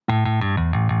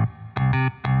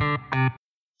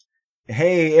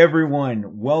Hey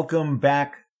everyone, welcome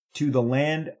back to the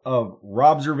land of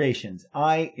Robservations.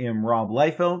 I am Rob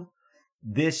Liefeld.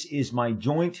 This is my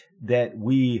joint that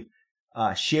we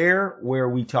share where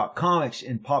we talk comics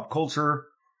and pop culture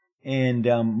and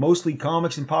mostly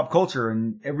comics and pop culture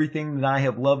and everything that I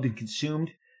have loved and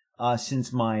consumed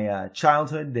since my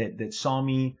childhood that saw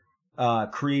me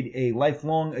create a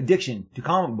lifelong addiction to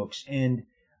comic books. And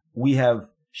we have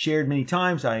shared many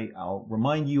times. I'll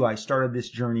remind you, I started this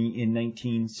journey in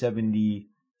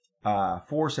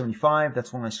 1974, 75.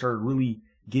 That's when I started really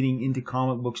getting into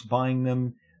comic books, buying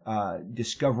them,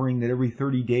 discovering that every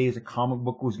 30 days a comic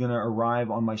book was going to arrive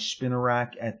on my spinner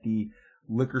rack at the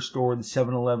liquor store, the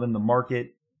 7-Eleven, the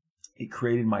market. It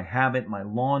created my habit, my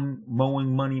lawn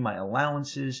mowing money, my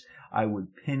allowances. I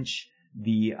would pinch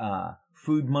the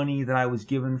food money that I was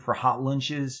given for hot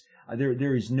lunches.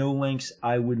 There is no lengths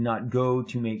I would not go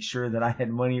to make sure that I had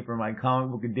money for my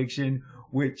comic book addiction,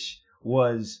 which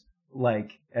was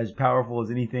like as powerful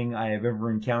as anything I have ever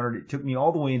encountered. It took me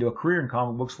all the way into a career in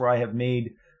comic books where I have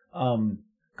made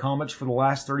comics for the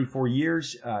last 34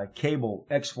 years. Cable,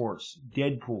 X-Force,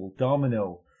 Deadpool,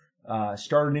 Domino,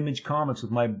 started Image Comics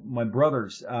with my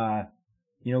brothers.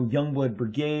 Youngblood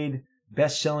Brigade,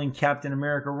 best-selling Captain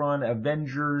America run,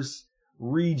 Avengers,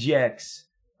 Rejects,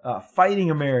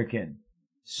 Fighting American,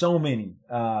 so many.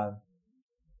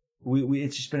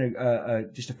 It's just been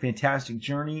just a fantastic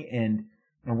journey, and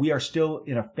we are still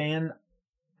in a fan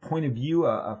point of view,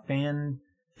 a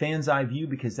fan's eye view,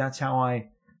 because that's how I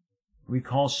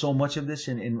recall so much of this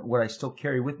and what I still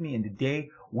carry with me. And today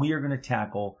we are going to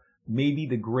tackle maybe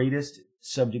the greatest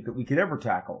subject that we could ever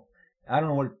tackle. I don't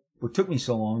know what took me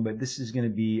so long, but this is going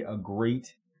to be a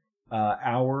great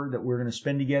hour that we're going to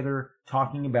spend together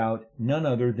talking about none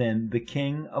other than the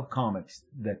king of comics,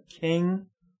 the king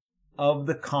of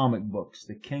the comic books,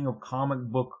 the king of comic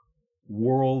book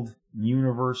world,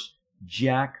 universe,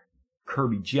 Jack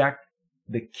Kirby. Jack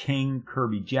the King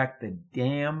Kirby. Jack the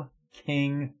damn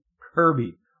King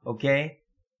Kirby. Okay?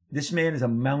 This man is a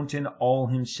mountain all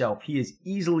himself. He is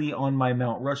easily on my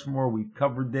Mount Rushmore. We've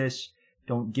covered this.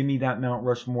 Don't give me that Mount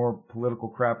Rushmore political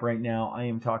crap right now. I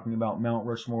am talking about Mount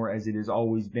Rushmore as it has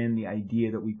always been, the idea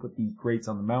that we put these greats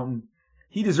on the mountain.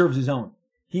 He deserves his own.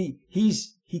 He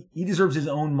deserves his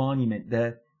own monument.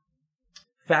 The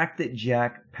fact that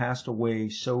Jack passed away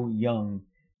so young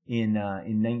in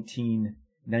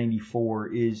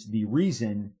 1994 is the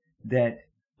reason that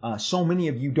so many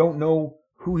of you don't know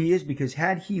who he is, because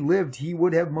had he lived, he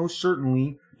would have most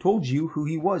certainly told you who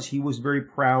he was. He was very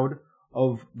proud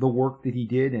of the work that he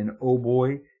did, and oh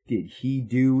boy, did he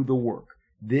do the work.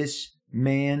 This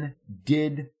man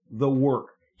did the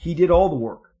work. He did all the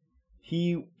work.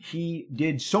 He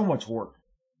did so much work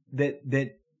that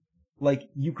like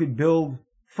you could build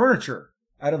furniture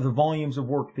out of the volumes of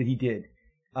work that he did.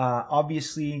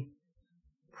 Obviously,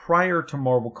 prior to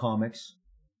Marvel Comics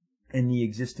and the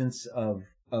existence of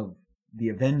the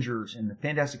Avengers and the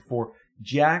Fantastic Four,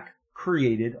 Jack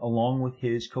created, along with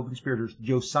his co-conspirators,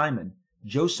 Joe Simon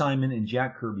and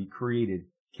Jack Kirby created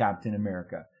Captain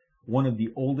America, one of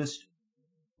the oldest,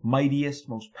 mightiest,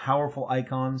 most powerful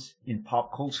icons in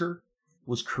pop culture,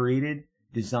 was created,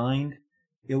 designed,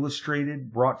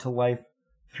 illustrated, brought to life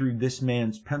through this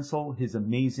man's pencil, his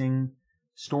amazing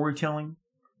storytelling.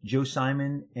 Joe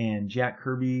Simon and Jack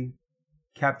Kirby,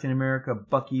 Captain America,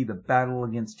 Bucky, the battle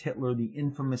against Hitler, the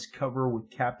infamous cover with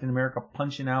Captain America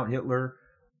punching out Hitler,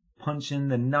 punching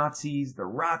the Nazis, the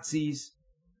Razzies.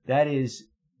 That is,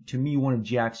 to me, one of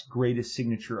Jack's greatest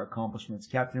signature accomplishments.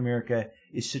 Captain America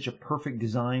is such a perfect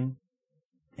design,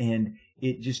 and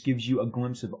it just gives you a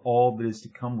glimpse of all that is to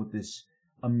come with this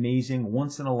amazing,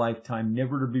 once-in-a-lifetime,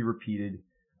 never-to-be-repeated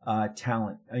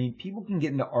talent. I mean, people can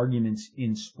get into arguments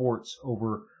in sports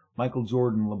over Michael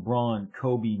Jordan, LeBron,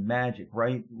 Kobe, Magic,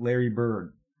 right? Larry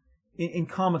Bird. In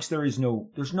comics, there's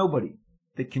nobody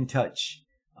that can touch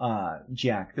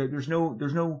Jack. There's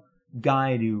no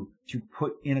guy to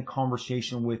put in a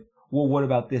conversation with. Well, what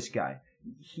about this guy?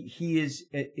 He is.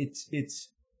 It's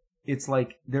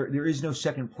like there is no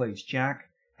second place. Jack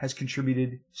has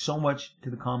contributed so much to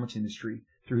the comics industry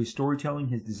through his storytelling,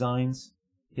 his designs,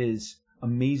 his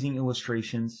amazing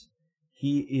illustrations.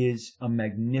 He is a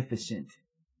magnificent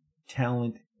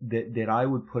talent that I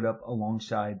would put up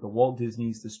alongside the Walt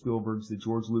Disneys, the Spielbergs, the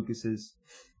George Lucases,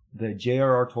 the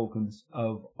J.R.R. Tolkiens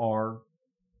of our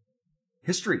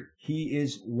history. He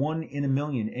is one in a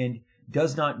million and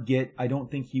does not get, I don't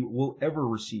think he will ever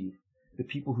receive, the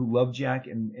people who love Jack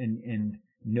and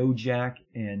know Jack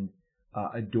and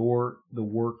adore the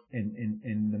work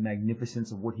and the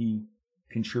magnificence of what he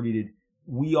contributed.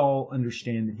 We all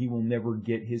understand that he will never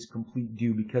get his complete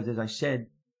due because, as I said,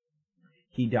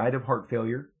 He died of heart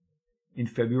failure in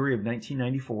February of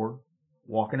 1994,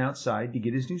 walking outside to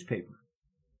get his newspaper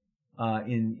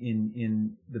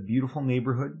in the beautiful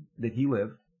neighborhood that he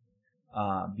lived,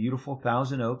 beautiful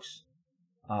Thousand Oaks.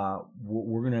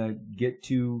 We're going to get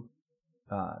to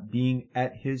being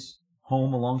at his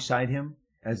home alongside him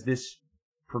as this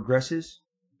progresses.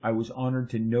 I was honored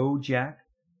to know Jack.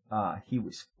 He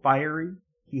was fiery.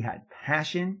 He had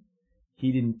passion.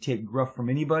 He didn't take gruff from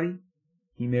anybody.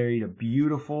 He married a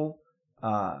beautiful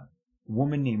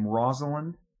woman named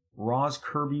Rosalind. Roz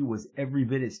Kirby was every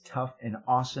bit as tough and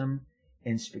awesome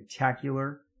and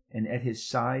spectacular and at his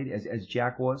side as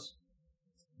Jack was.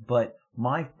 But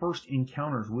my first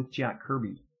encounters with Jack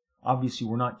Kirby obviously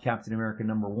were not Captain America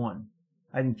 #1.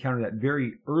 I'd encountered that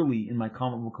very early in my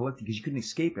comic book collecting because you couldn't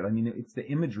escape it. I mean, it's the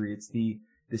imagery, it's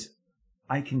this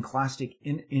iconoclastic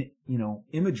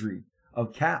imagery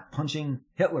of Cap punching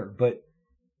Hitler. But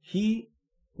he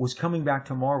was coming back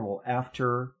to Marvel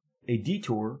after a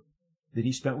detour that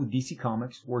he spent with DC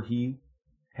Comics, where he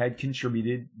had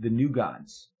contributed the New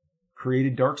Gods,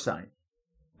 created Darkseid,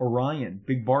 Orion,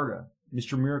 Big Barda,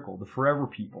 Mr. Miracle, the Forever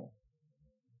People,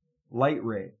 Light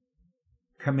Ray,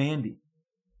 Kamandi,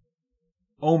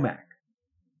 OMAC.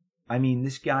 I mean,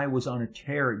 this guy was on a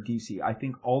tear at DC. I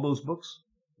think all those books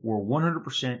were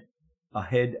 100%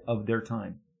 ahead of their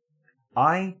time.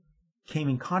 I came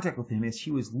in contact with him as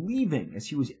he was leaving, as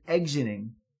he was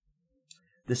exiting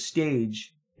the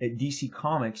stage at DC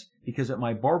Comics, because at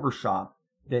my barbershop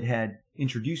that had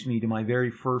introduced me to my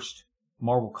very first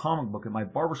Marvel comic book, at my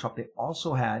barbershop, they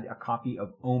also had a copy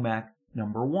of OMAC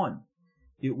 #1.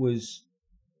 It was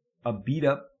a beat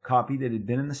up copy that had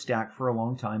been in the stack for a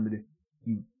long time, but if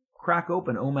you crack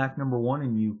open OMAC #1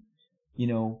 and you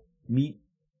meet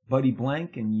Buddy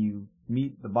Blank and you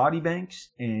meet the Body Banks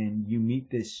and you meet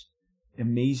this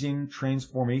amazing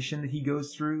transformation that he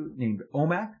goes through named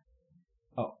OMAC.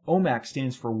 OMAC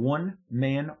stands for One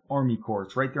Man Army Corps.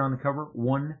 It's right there on the cover,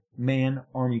 One Man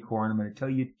Army Corps. And I'm going to tell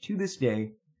you, to this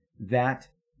day, that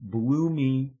blew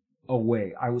me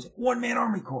away. I was One Man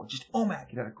Army Corps, just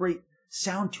OMAC. It had a great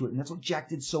sound to it, and that's what Jack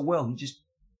did so well. He just,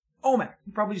 OMAC.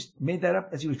 He probably just made that up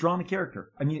as he was drawing the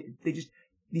character. I mean,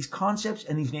 these concepts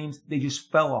and these names, they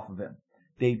just fell off of him.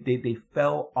 They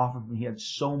fell off of him. He had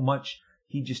so much.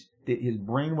 His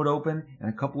brain would open and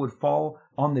a couple would fall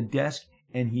on the desk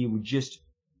and he would just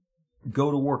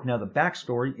go to work. Now, the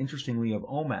backstory, interestingly, of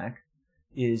OMAC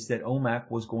is that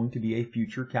OMAC was going to be a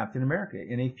future Captain America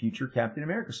in a future Captain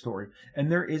America story.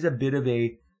 And there is a bit of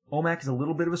OMAC is a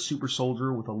little bit of a super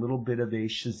soldier with a little bit of a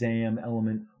Shazam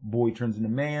element. Boy turns into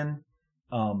man.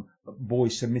 Boy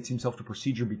submits himself to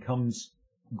procedure, becomes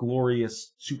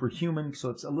glorious superhuman. So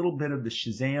it's a little bit of the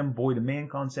Shazam boy to man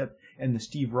concept and the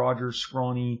Steve Rogers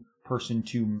scrawny person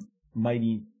to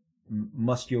mighty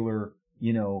muscular,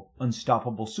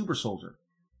 unstoppable super soldier.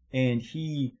 And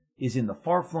he is in the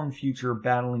far-flung future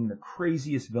battling the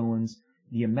craziest villains,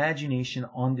 the imagination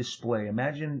on display.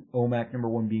 Imagine OMAC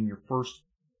 #1 being your first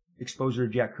exposure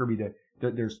to Jack Kirby.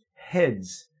 There's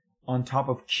heads on top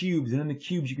of cubes, and in the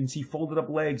cubes you can see folded up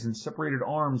legs and separated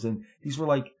arms, and these were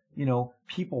like,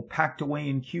 people packed away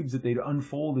in cubes that they'd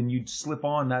unfold and you'd slip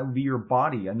on. That would be your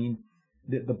body. I mean,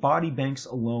 the body banks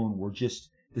alone were just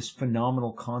this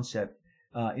phenomenal concept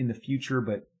in the future,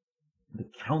 but the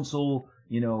council,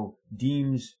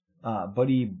 deems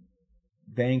Buddy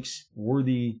Banks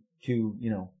worthy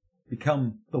to,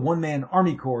 become the one-man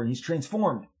Army Corps, and he's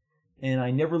transformed. And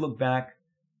I never look back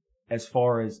as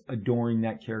far as adoring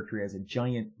that character. He has a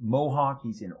giant mohawk.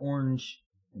 He's in orange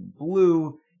and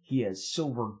blue. He has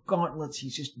silver gauntlets.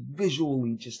 He's just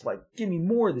visually just like, give me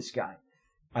more of this guy.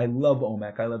 I love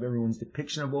OMAC. I love everyone's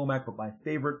depiction of OMAC, but my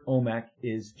favorite OMAC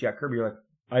is Jack Kirby. You're like,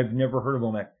 I've never heard of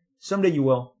OMAC. Someday you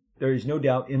will. There is no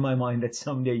doubt in my mind that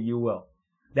someday you will.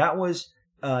 That was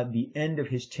the end of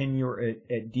his tenure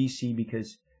at DC,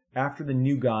 because after the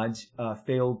New Gods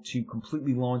failed to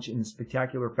completely launch in the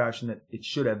spectacular fashion that it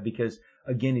should have, because,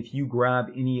 again, if you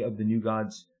grab any of the New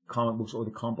Gods comic books or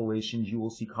the compilations, you will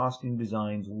see costume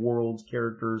designs, worlds,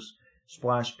 characters,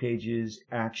 splash pages,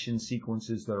 action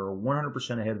sequences that are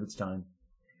 100% ahead of its time.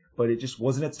 But it just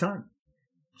wasn't its time.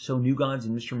 So New Gods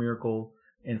and Mr. Miracle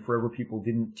and Forever People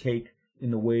didn't take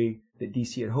in the way that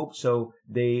DC had hoped. So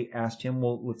they asked him,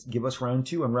 well, let's give us round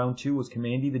 2. And round 2 was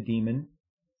Kamandi the Demon.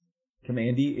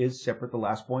 Kamandi is separate, the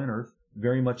last boy on Earth,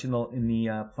 very much in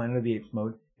the Planet of the Apes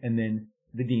mode. And then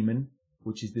the Demon,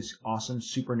 which is this awesome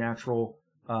supernatural,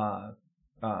 Merlin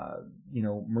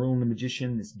the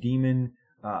Magician, this demon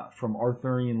from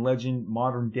Arthurian legend,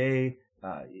 modern day,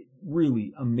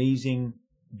 really amazing,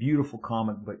 beautiful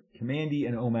comic. But Kamandi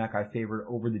and OMAC I favored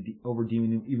over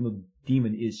Demon, even though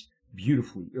Demon is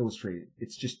beautifully illustrated.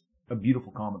 It's just a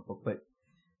beautiful comic book. But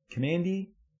Kamandi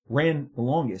ran the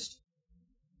longest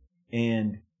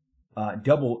and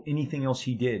double anything else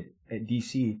he did at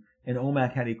DC. And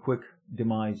OMAC had a quick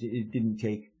demise. It didn't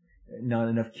take, not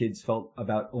enough kids felt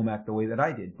about OMAC the way that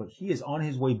I did. But he is on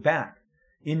his way back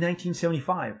in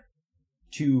 1975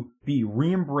 to be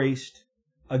re-embraced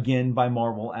again by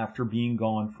Marvel after being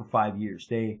gone for 5 years.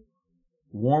 They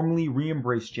warmly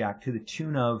re-embraced Jack to the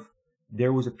tune of,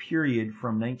 there was a period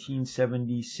from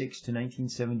 1976 to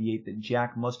 1978 that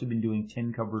Jack must have been doing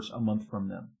 10 covers a month from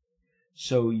them.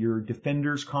 So your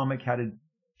Defenders comic had a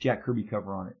Jack Kirby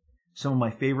cover on it. Some of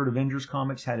my favorite Avengers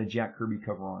comics had a Jack Kirby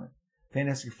cover on it.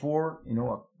 Fantastic Four,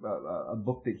 a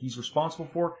book that he's responsible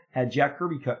for, had Jack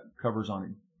Kirby covers on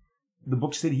it. The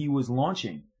books that he was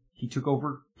launching, he took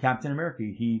over Captain America.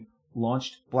 He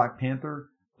launched Black Panther,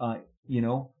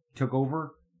 took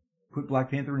over, put Black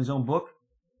Panther in his own book,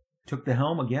 took the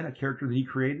helm again, a character that he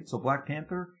created. So Black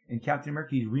Panther and Captain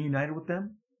America, he's reunited with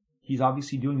them. He's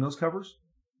obviously doing those covers.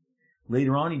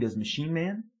 Later on, he does Machine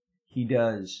Man. He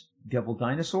does Devil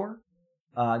Dinosaur.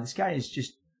 This guy is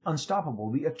just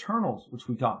unstoppable. The Eternals, which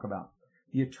we talk about.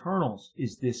 The Eternals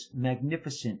is this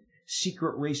magnificent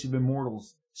secret race of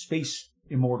immortals, space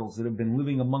immortals that have been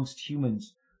living amongst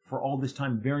humans for all this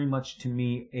time. Very much to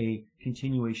me a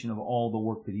continuation of all the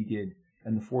work that he did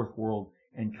in the Fourth World,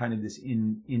 and kind of this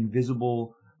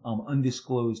invisible,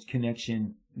 undisclosed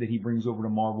connection that he brings over to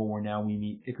Marvel, where now we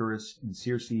meet Icarus and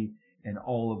Circe and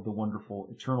all of the wonderful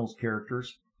Eternals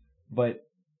characters. But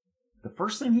the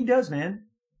first thing he does, man,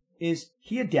 is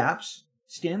he adapts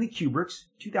Stanley Kubrick's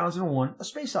 2001 A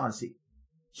Space Odyssey.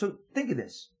 So think of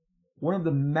this. One of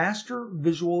the master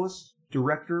visualists,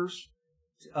 directors,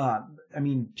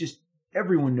 just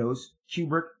everyone knows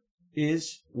Kubrick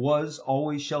was,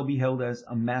 always shall be held as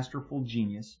a masterful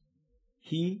genius.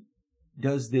 He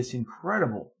does this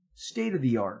incredible,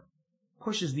 state-of-the-art,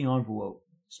 pushes the envelope,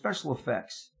 special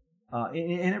effects,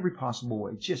 in every possible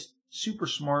way. Just super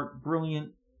smart,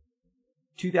 brilliant.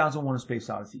 2001 A Space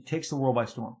Odyssey takes the world by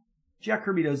storm. Jack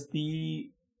Kirby does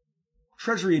the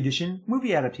Treasury Edition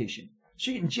movie adaptation.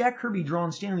 So you're getting Jack Kirby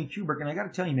drawing Stanley Kubrick, and I got to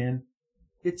tell you, man,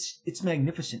 it's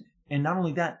magnificent. And not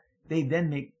only that, they then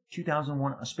make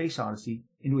 2001 A Space Odyssey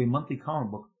into a monthly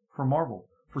comic book for Marvel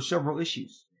for several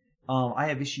issues. I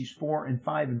have issues 4 and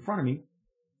 5 in front of me,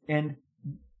 and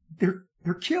they're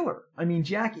killer. I mean,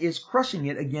 Jack is crushing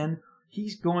it again.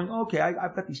 He's going, okay,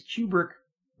 I've got these Kubrick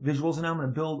visuals, and I'm going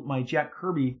to build my Jack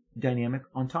Kirby dynamic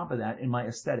on top of that in my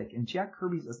aesthetic. And Jack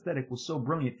Kirby's aesthetic was so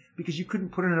brilliant because you couldn't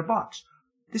put it in a box.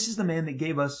 This is the man that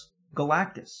gave us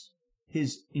Galactus,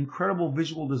 his incredible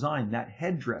visual design, that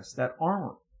headdress, that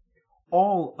armor.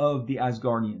 All of the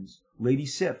Asgardians, Lady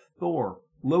Sif, Thor,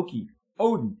 Loki,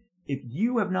 Odin. If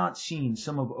you have not seen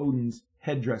some of Odin's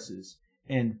headdresses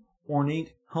and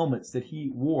ornate helmets that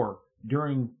he wore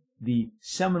during the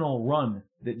seminal run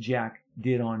that Jack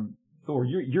did on Thor,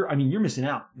 you're missing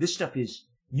out. This stuff is,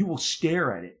 you will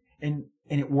stare at it, and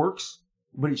it works,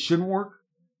 but it shouldn't work.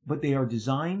 But they are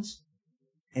designs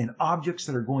and objects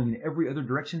that are going in every other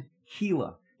direction.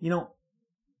 Gila,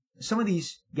 some of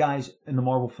these guys in the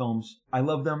Marvel films, I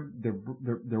love them.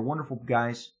 They're wonderful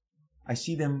guys. I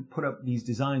see them put up these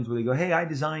designs where they go, "Hey, I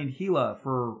designed Gila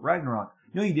for Ragnarok."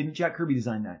 No, you didn't. Jack Kirby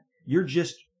designed that. You're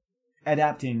just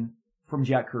adapting from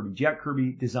Jack Kirby. Jack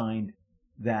Kirby designed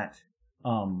that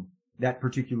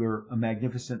particular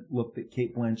magnificent look that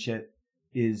Cate Blanchett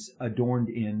is adorned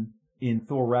in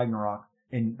Thor Ragnarok.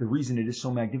 And the reason it is so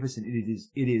magnificent,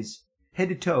 it is head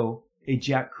to toe a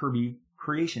Jack Kirby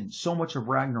creation. So much of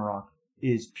Ragnarok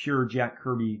is pure Jack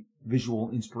Kirby visual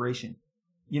inspiration.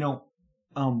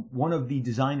 One of the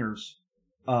designers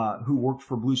who worked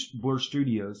for Blur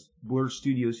Studios,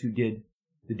 who did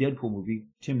the Deadpool movie,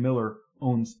 Tim Miller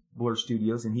owns Blur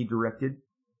Studios, and he directed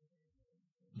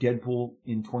Deadpool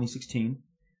in 2016.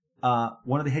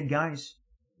 One of the head guys,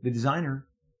 the designer,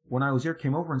 when I was there,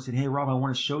 came over and said, "Hey, Rob, I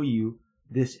want to show you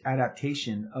this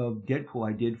adaptation of Deadpool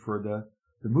I did for the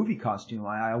movie costume.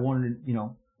 I wanted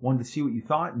to see what you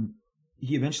thought." And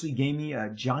he eventually gave me a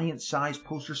giant size,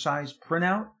 poster size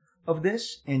printout of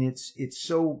this, and it's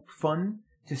so fun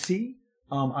to see.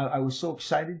 I was so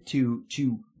excited to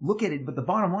look at it. But the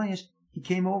bottom line is, he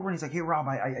came over and he's like, "Hey, Rob,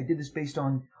 I did this based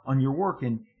on your work."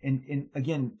 And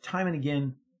again, time and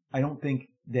again, I don't think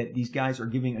that these guys are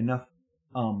giving enough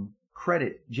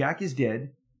credit. Jack is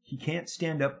dead. He can't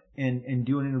stand up and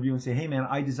do an interview and say, "Hey, man,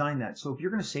 I designed that." So if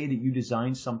you're going to say that you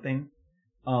designed something,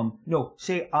 no,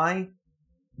 say, "I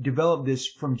developed this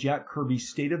from Jack Kirby's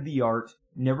state-of-the-art,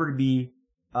 never to be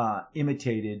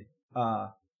imitated,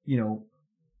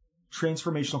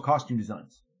 transformational costume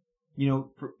designs."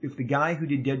 if the guy who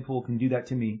did Deadpool can do that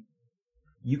to me,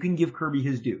 you can give Kirby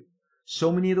his due.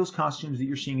 So many of those costumes that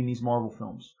you're seeing in these Marvel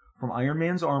films, from Iron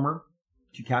Man's armor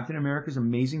to Captain America's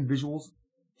amazing visuals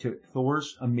to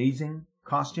Thor's amazing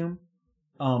costume,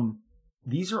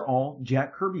 these are all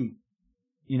Jack Kirby,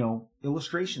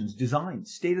 illustrations,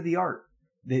 designs, state of the art.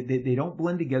 They don't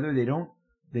blend together. They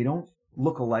don't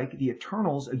look alike. The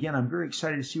Eternals, again, I'm very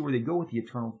excited to see where they go with the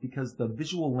Eternals, because the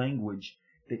visual language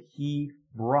that he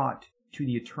brought to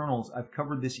the Eternals, I've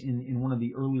covered this in one of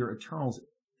the earlier Eternals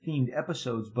themed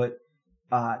episodes, but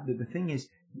the thing is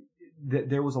that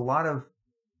there was a lot of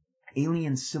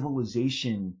alien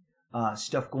civilization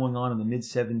stuff going on in the mid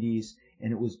 70s,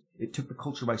 and it took the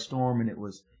culture by storm, and it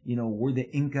was, were the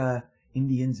Inca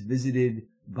Indians visited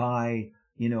by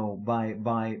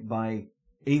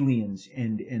aliens,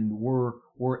 and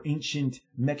were ancient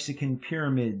Mexican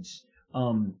pyramids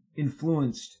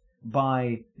influenced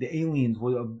by the aliens?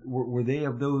 Were they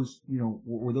of those,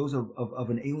 were those of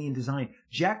an alien design?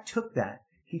 Jack took that.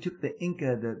 He took the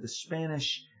Inca, the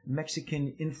Spanish,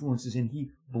 Mexican influences, and he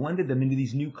blended them into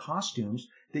these new costumes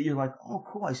that you're like, oh,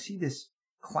 cool, I see this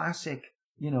classic,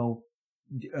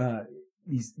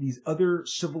 these other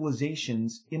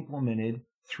civilizations implemented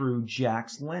through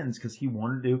Jack's lens, because he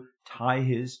wanted to tie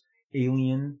his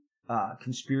alien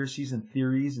conspiracies and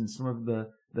theories and some of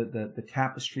the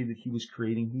tapestry that he was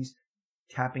creating. He's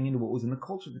tapping into what was in the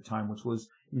culture at the time, which was,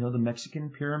 the Mexican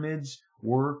pyramids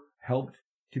were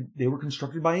they were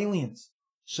constructed by aliens.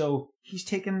 So he's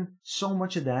taken so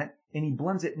much of that and he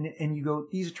blends it, and you go,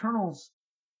 these Eternals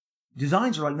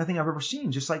designs are like nothing I've ever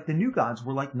seen, just like the New Gods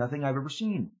were like nothing I've ever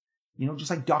seen. Just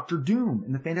like Doctor Doom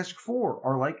and the Fantastic Four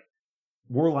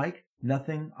were like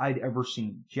nothing I'd ever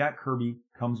seen. Jack Kirby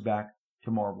comes back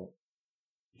to Marvel.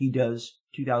 He does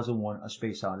 2001: A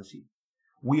Space Odyssey.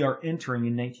 We are entering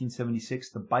in 1976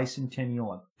 the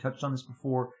bicentennial. I've touched on this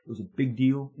before. It was a big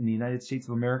deal in the United States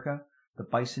of America. The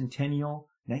bicentennial,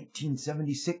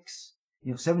 1976,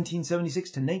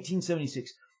 1776 to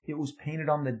 1976. It was painted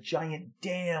on the giant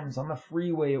dams on the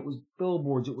freeway. It was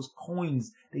billboards. It was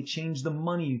coins. They changed the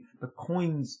money. The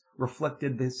coins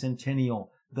reflected the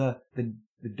centennial. The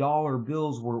dollar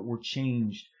bills were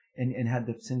changed and had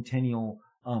the centennial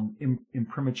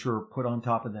imprimatur put on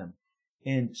top of them.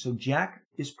 And so Jack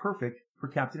is perfect for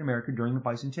Captain America during the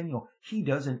bicentennial. He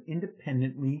does an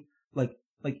independently, like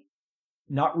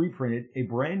not reprinted, a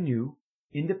brand new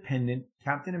independent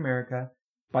Captain America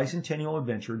bicentennial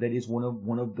adventure that is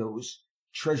one of those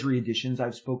treasury editions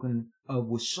I've spoken of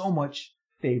with so much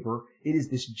favor. It is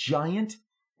this giant,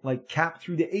 Cap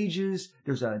through the ages.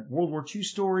 There's a World War II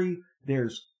story.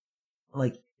 There's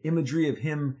imagery of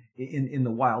him in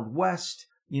the Wild West,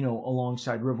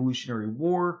 alongside Revolutionary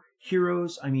War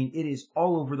heroes. I mean, it is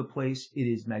all over the place. It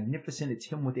is magnificent. It's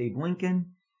him with Abe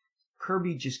Lincoln.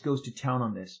 Kirby just goes to town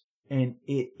on this, and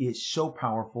it is so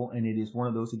powerful, and it is one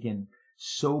of those, again,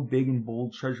 so big and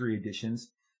bold treasury editions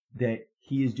that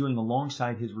he is doing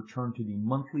alongside his return to the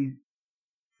monthly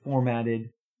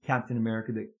formatted Captain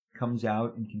America that comes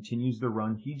out and continues the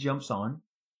run. He jumps on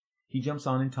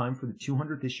in time for the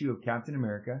 200th issue of Captain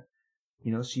America.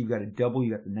 So you've got a double. You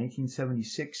got the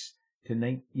 1976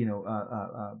 to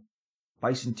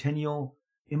bicentennial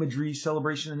imagery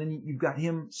celebration, and then you've got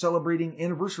him celebrating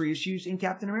anniversary issues in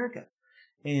Captain America.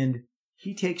 And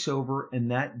he takes over, and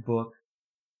that book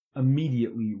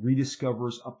immediately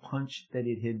rediscovers a punch that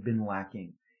it had been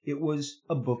lacking. It was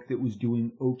a book that was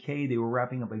doing okay. They were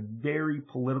wrapping up a very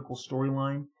political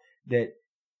storyline that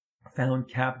found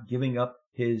Cap giving up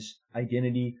his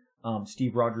identity.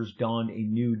 Steve Rogers donned a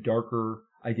new, darker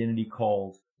identity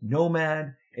called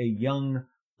Nomad. A young,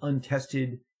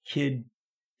 untested kid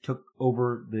took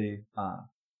over the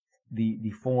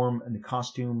form and the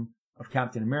costume of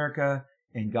Captain America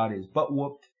and got his butt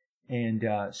whooped. And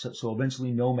so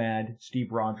eventually Nomad,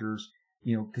 Steve Rogers,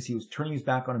 because he was turning his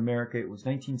back on America. It was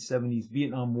 1970s,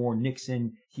 Vietnam War,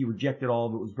 Nixon. He rejected all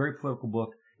of it. It was a very political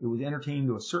book. It was entertaining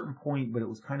to a certain point, but it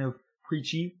was kind of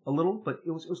preachy a little, but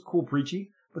it was cool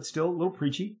preachy, but still a little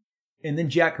preachy. And then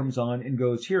Jack comes on and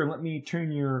goes, here, let me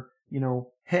turn your,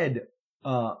 head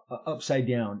upside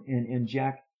down. And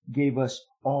Jack gave us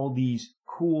all these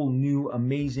cool, new,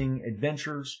 amazing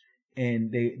adventures.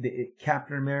 And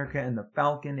Captain America and the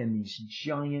Falcon and these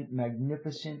giant,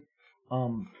 magnificent,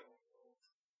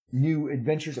 new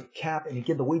adventures of Cap. And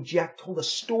again, the way Jack told a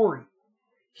story,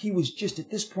 at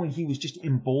this point, he was just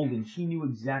emboldened. He knew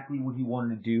exactly what he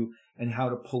wanted to do and how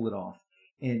to pull it off.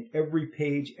 And every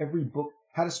page, every book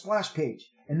had a splash page,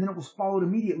 and then it was followed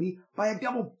immediately by a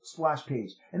double splash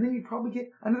page. And then you'd probably get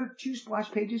another 2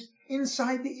 splash pages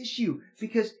inside the issue,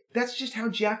 because that's just how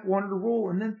Jack wanted to roll.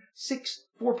 And then 6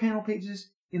 4-panel pages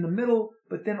in the middle,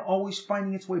 but then always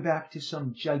finding its way back to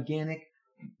some gigantic,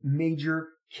 major,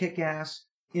 kick-ass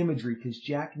imagery, because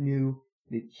Jack knew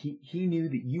that he knew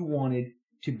that you wanted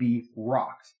to be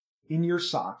rocked in your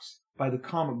socks by the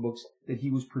comic books that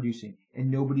he was producing, and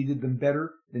nobody did them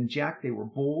better than Jack. They were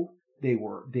bold. They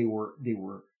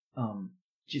were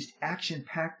just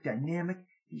action-packed, dynamic.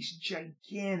 These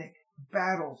gigantic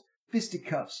battles,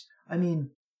 fisticuffs. I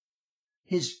mean,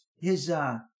 his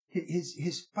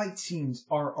fight scenes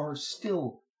are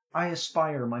still. I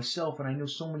aspire myself, and I know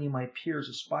so many of my peers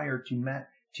aspire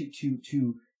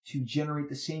to generate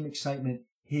the same excitement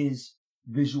his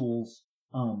visuals,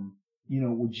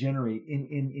 would generate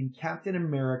in Captain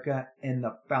America and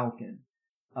the Falcon.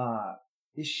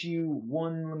 Issue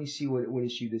 1, let me see what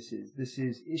issue this is. This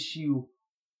is issue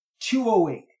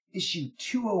 208. Issue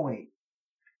 208.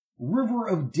 River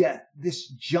of Death. This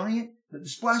giant, the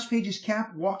splash page is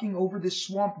Cap walking over this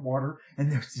swamp water, and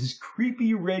there's this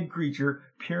creepy red creature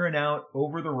peering out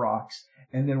over the rocks.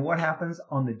 And then what happens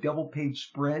on the double page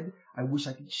spread? I wish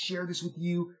I could share this with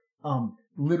you.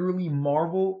 Literally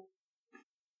Marvel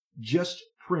just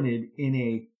printed in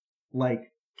a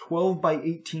 12 by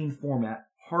 18 format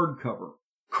hardcover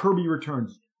Kirby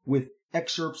Returns with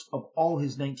excerpts of all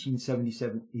his 1975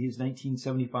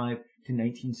 to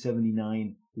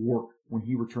 1979 work when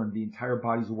he returned, the entire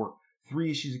bodies of work. 3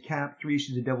 issues of Cap, 3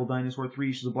 issues of Devil Dinosaur, 3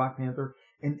 issues of Black Panther.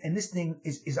 And this thing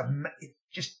it's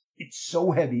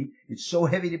so heavy. It's so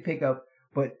heavy to pick up,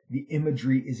 but the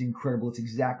imagery is incredible. It's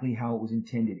exactly how it was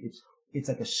intended. It's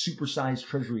like a supersized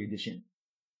Treasury edition.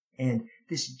 And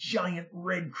this giant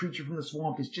red creature from the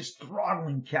swamp is just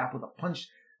throttling Cap with a punch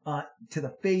to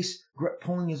the face,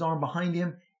 pulling his arm behind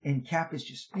him, and Cap is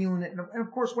just feeling it. And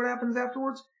of course, what happens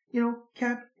afterwards?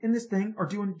 Cap and this thing are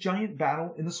doing a giant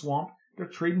battle in the swamp. They're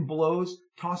trading blows,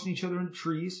 tossing each other into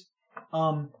trees.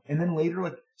 And then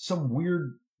later, some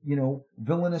weird,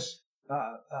 villainous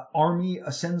army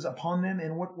ascends upon them.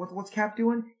 And what's Cap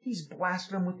doing? He's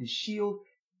blasting them with his shield,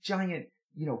 giant,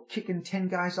 kicking 10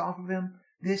 guys off of him.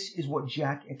 This is what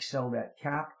Jack excelled at.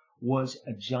 Cap was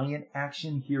a giant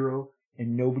action hero,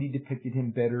 and nobody depicted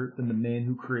him better than the man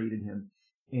who created him.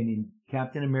 And in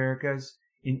Captain America's,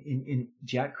 in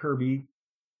Jack Kirby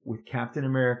with Captain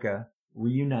America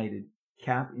reunited,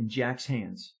 Cap in Jack's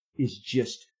hands is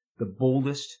just the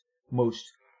boldest, most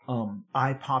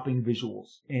eye-popping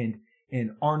visuals.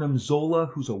 And Arnim Zola,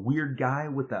 who's a weird guy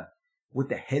with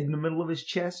the head in the middle of his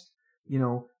chest,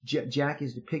 Jack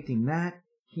is depicting that.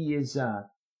 He is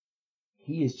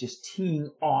just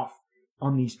teeing off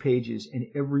on these pages, and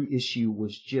every issue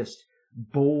was just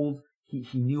bold. He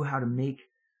knew how to make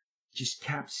just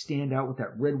Cap stand out with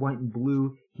that red, white, and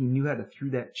blue. He knew how to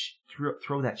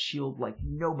throw that shield like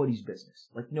nobody's business.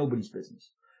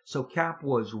 So Cap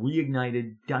was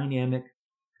reignited, dynamic,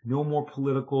 no more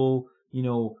political,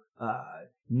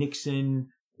 Nixon,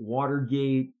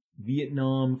 Watergate,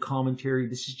 Vietnam commentary.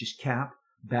 This is just Cap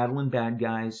battling bad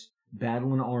guys,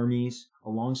 battling armies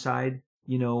alongside,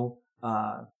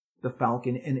 the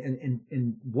Falcon.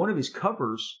 And one of his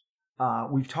covers,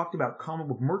 we've talked about comic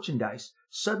book merchandise.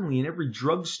 Suddenly in every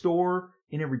drugstore,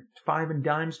 in every 5 and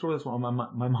dime store, that's what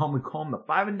my mom would call them, the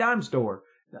 5 and dime store.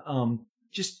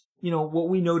 What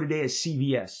we know today as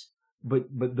CVS.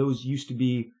 But those used to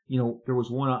be, there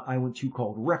was one I went to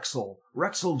called Rexall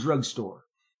Drugstore.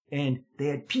 And they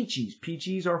had Peachies.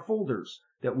 Peachies are folders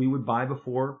that we would buy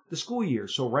before the school year.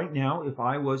 So right now, if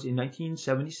I was in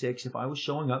 1976, if I was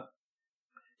showing up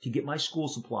to get my school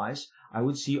supplies, I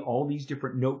would see all these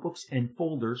different notebooks and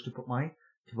folders to put my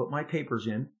papers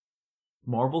in.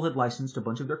 Marvel had licensed a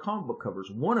bunch of their comic book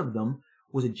covers. One of them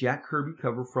was a Jack Kirby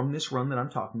cover from this run that I'm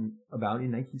talking about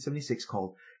in 1976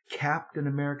 called Captain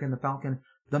America and the Falcon,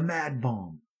 the Mad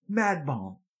Bomb. Mad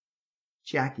Bomb.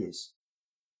 Jack is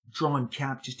drawing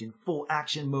Cap just in full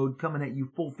action mode, coming at you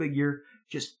full figure,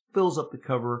 just fills up the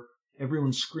cover.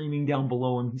 Everyone's screaming down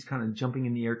below him. He's kind of jumping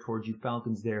in the air towards you.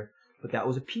 Falcon's there. But that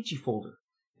was a Peachy folder.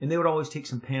 And they would always take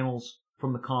some panels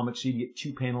from the comics, so you'd get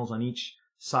 2 panels on each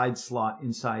side slot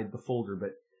inside the folder.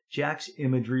 But Jack's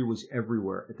imagery was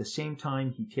everywhere. At the same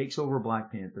time, he takes over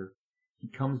Black Panther. He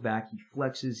comes back. He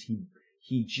flexes.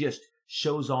 He just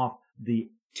shows off the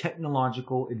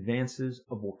technological advances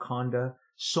of Wakanda.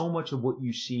 So much of what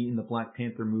you see in the Black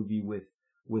Panther movie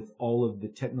with all of the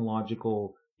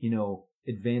technological,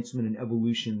 advancement and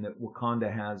evolution that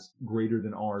Wakanda has greater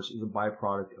than ours is a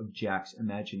byproduct of Jack's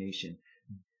imagination.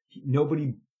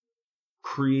 Nobody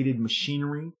created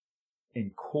machinery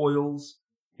and coils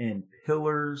and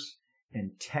pillars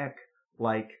and tech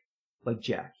like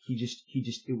Jack.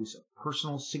 It was a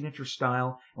personal signature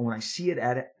style. And when I see it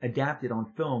adapted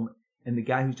on film, and the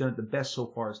guy who's done it the best so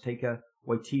far is Taika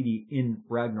Waititi in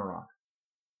Ragnarok,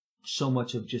 so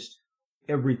much of just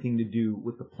everything to do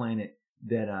with the planet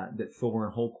that Thor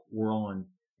and Hulk were on,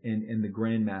 and the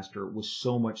Grandmaster was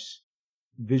so much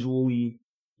visually,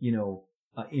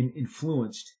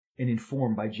 influenced and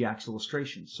informed by Jack's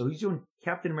illustrations. So he's doing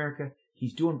Captain America,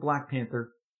 he's doing Black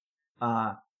Panther,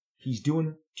 he's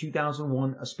doing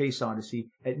 2001: A Space Odyssey.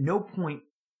 At no point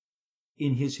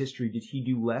in his history did he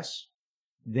do less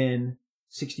than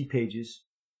 60 pages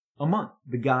a month.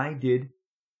 The guy did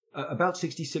about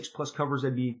 66 plus covers.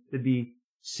 That'd be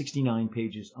 69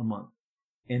 pages a month.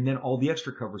 And then all the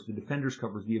extra covers, the Defenders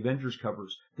covers, the Avengers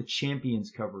covers, the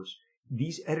Champions covers.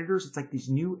 These editors, it's like these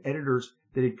new editors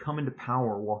that had come into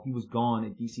power while he was gone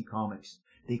at DC Comics.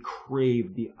 They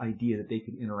craved the idea that they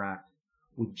could interact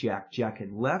with Jack. Jack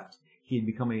had left. He had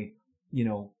become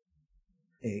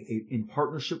in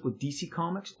partnership with DC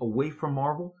Comics, away from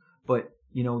Marvel. But,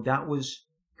 that was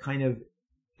kind of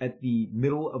at the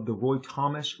middle of the Roy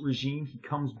Thomas regime. He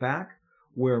comes back,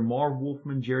 where Marv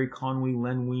Wolfman, Jerry Conway,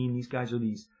 Len Wein, these guys are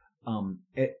these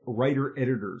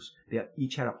writer-editors. They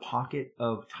each had a pocket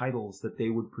of titles that they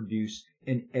would produce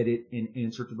and edit and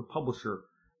answer to the publisher.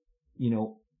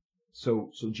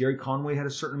 So Jerry Conway had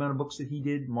a certain amount of books that he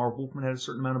did. Marv Wolfman had a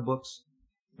certain amount of books.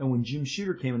 And when Jim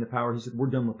Shooter came into power, he said, we're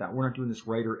done with that. We're not doing this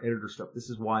writer-editor stuff. This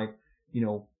is why,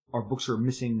 our books are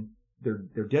missing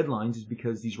their deadlines, is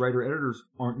because these writer-editors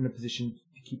aren't in a position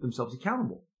to keep themselves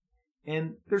accountable.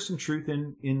 And there's some truth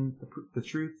in the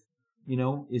truth,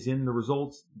 is in the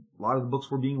results. A lot of the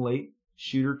books were being late.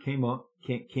 Shooter came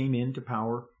into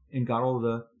power and got all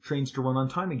the trains to run on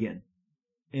time again.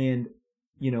 And,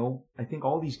 I think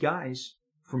all these guys,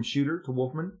 from Shooter to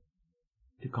Wolfman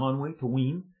to Conway to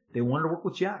Wein, they wanted to work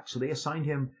with Jack. So they assigned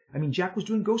him. Jack was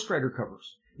doing Ghost Rider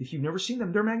covers. If you've never seen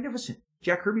them, they're magnificent.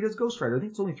 Jack Kirby does Ghost Rider. I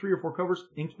think it's only 3 or 4 covers,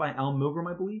 inked by Al Milgrom,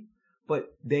 I believe.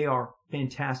 But they are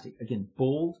fantastic. Again,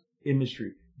 bold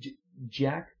imagery.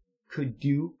 Jack could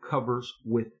do covers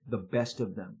with the best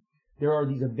of them. There are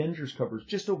these Avengers covers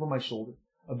just over my shoulder.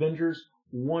 Avengers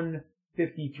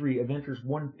 153, Avengers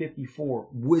 154,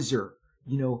 Whizzer.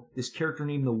 This character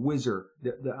named the Whizzer,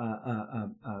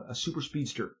 a super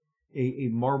speedster, a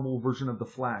Marvel version of the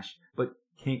Flash, but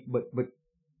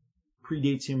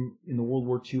predates him in the World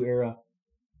War II era,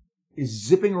 is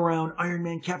zipping around Iron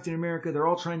Man, Captain America. They're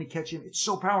all trying to catch him. It's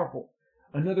so powerful.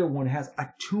 Another one has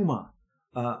Attuma,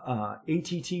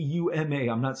 Attuma.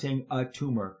 I'm not saying a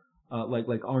tumor,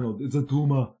 like Arnold. It's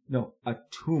Attuma. No,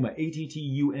 Attuma.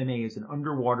 Attuma is an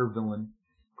underwater villain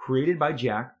created by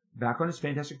Jack back on his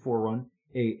Fantastic Four run,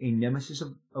 a nemesis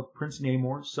of Prince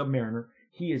Namor, Submariner.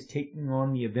 He is taking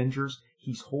on the Avengers.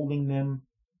 He's holding them,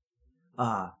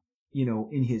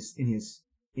 in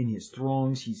his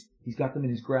throngs. He's got them in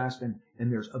his grasp, and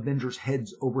there's Avengers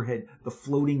heads overhead, the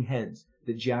floating heads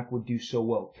that Jack would do so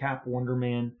well. Cap, Wonder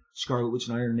Man, Scarlet Witch,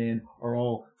 and Iron Man are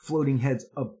all floating heads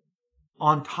up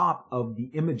on top of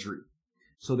the imagery.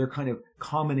 So they're kind of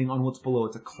commenting on what's below.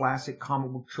 It's a classic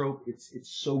comic book trope. It's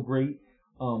so great.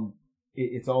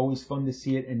 It's always fun to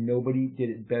see it, and nobody did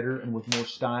it better and with more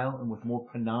style and with more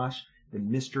panache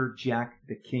than Mr. Jack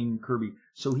the King Kirby.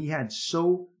 So he had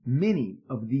so many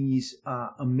of these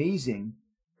amazing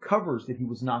covers that he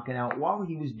was knocking out while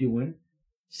he was doing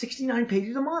 69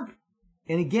 pages a month.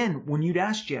 And again, when you'd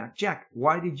ask Jack,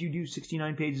 why did you do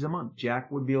 69 pages a month? Jack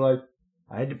would be like,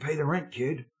 I had to pay the rent,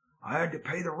 kid. I had to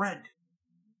pay the rent.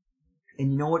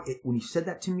 And you know what? When he said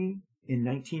that to me in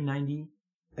 1990,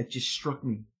 it just struck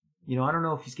me. I don't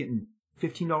know if he's getting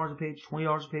 $15 a page,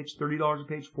 $20 a page, $30 a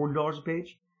page, $40 a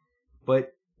page.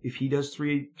 But if he does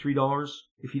 $3,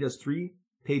 if he does 3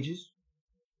 pages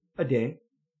a day,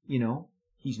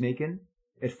 he's making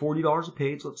at $40 a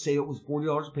page. Let's say it was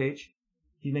 $40 a page.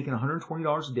 He's making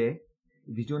 $120 a day.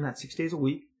 If he's doing that 6 days a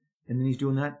week, and then he's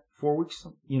doing that 4 weeks,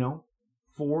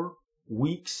 4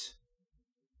 weeks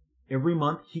every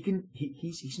month,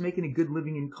 he's making a good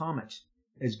living in comics,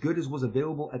 as good as was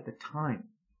available at the time.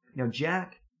 Now,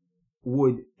 Jack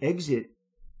would exit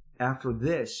after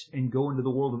this and go into the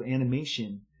world of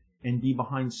animation and be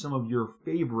behind some of your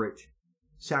favorite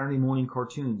Saturday morning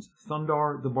cartoons.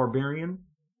 Thundarr the Barbarian,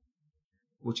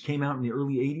 which came out in the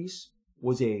early 80s,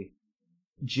 was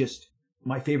just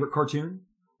my favorite cartoon,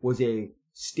 was a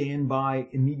standby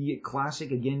immediate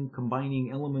classic, again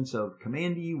combining elements of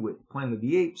Commandy with Planet of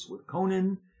the Apes, with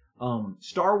Conan,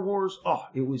 Star Wars.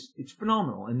 It's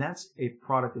phenomenal. And that's a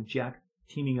product of Jack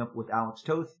teaming up with Alex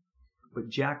Toth. But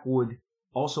Jack would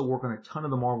also work on a ton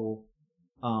of the Marvel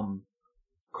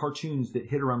cartoons that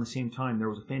hit around the same time. There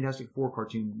was a Fantastic Four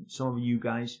cartoon. Some of you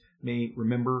guys may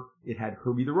remember it had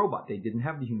Herbie the Robot. They didn't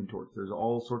have the Human Torch. There's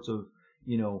all sorts of,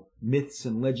 myths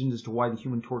and legends as to why the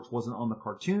Human Torch wasn't on the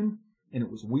cartoon. And it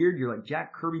was weird. You're like,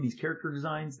 Jack Kirby, these character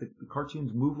designs, the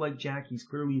cartoons move like Jack. He's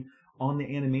clearly on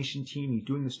the animation team. He's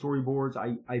doing the storyboards.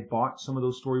 I bought some of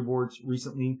those storyboards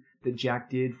recently that Jack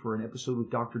did for an episode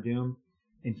with Dr. Doom.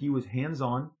 And he was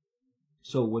hands-on.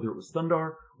 So whether it was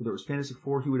Thundar, whether it was Fantastic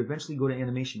Four, he would eventually go to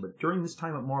animation. But during this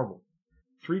time at Marvel,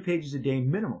 3 pages a day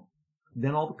minimum.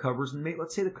 Then all the covers, and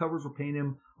let's say the covers were paying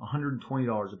him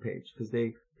 $120 a page because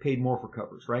they paid more for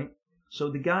covers, right? So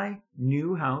the guy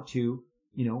knew how to,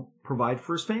 provide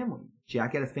for his family.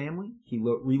 Jack had a family. He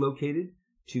relocated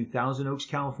to Thousand Oaks,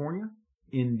 California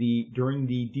during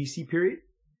the DC period.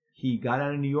 He got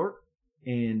out of New York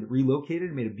and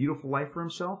relocated, made a beautiful life for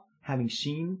himself, having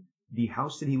seen the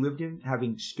house that he lived in,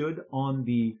 having stood on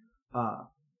the,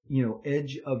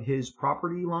 edge of his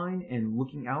property line and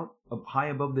looking out high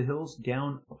above the hills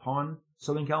down upon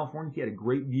Southern California. He had a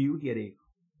great view. He had a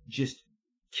just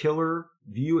killer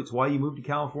view. It's why you moved to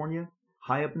California.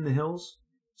 High up in the hills.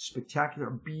 Spectacular,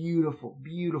 beautiful,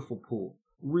 beautiful pool.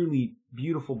 Really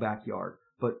beautiful backyard.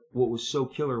 But what was so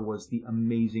killer was the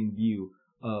amazing view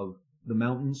of the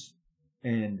mountains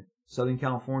and Southern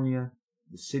California,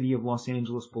 the city of Los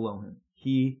Angeles below him.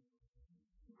 He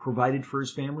provided for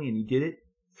his family, and he did it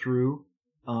through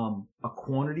a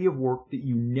quantity of work that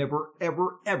you never,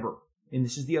 ever, ever, and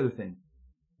this is the other thing.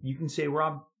 You can say,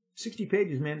 Rob, 60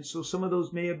 pages, man, so some of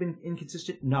those may have been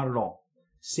inconsistent. Not at all.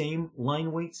 Same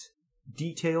line weights,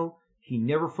 detail. He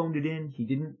never phoned it in. He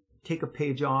didn't take a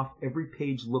page off. Every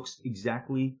page looks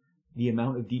exactly the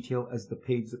amount of detail as the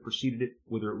page that preceded it,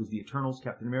 whether it was the Eternals,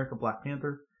 Captain America, Black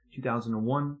Panther,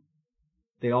 2001.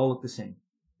 They all look the same.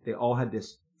 They all had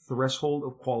this threshold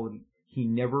of quality. He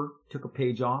never took a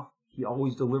page off. He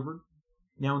always delivered.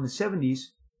 Now in the 70s,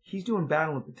 he's doing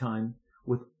battle at the time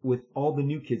with all the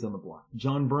new kids on the block.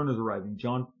 John Byrne is arriving.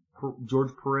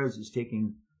 George Perez is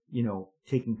taking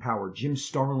power. Jim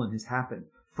Starlin has happened.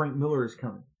 Frank Miller is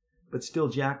coming. But still,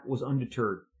 Jack was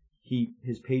undeterred.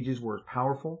 His pages were as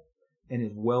powerful and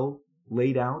as well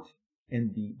laid out,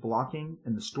 and the blocking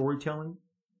and the storytelling.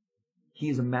 He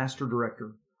is a master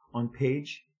director. On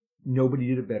page, nobody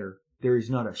did it better. There is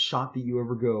not a shot that you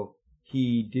ever go,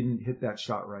 he didn't hit that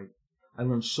shot right. I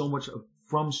learned so much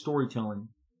from storytelling,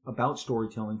 about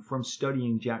storytelling, from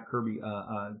studying Jack Kirby.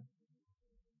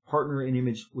 Partner in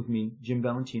Image with me, Jim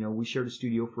Valentino. We shared a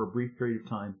studio for a brief period of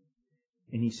time.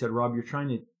 And he said, Rob, you're trying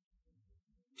to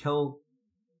tell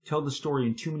the story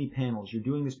in too many panels. You're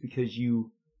doing this because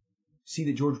you see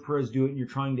that George Perez do it and you're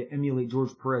trying to emulate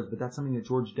George Perez, but that's something that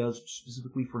George does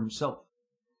specifically for himself.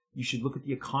 You should look at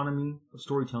the economy of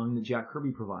storytelling that Jack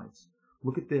Kirby provides.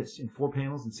 Look at this. In 4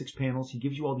 panels and 6 panels, he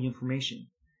gives you all the information.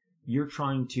 You're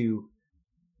trying to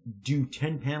do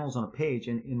 10 panels on a page,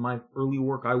 and in my early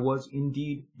work, I was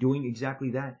indeed doing exactly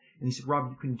that. And he said, Rob,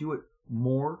 you can do it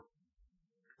more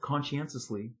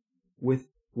conscientiously with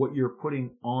what you're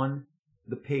putting on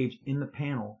the page in the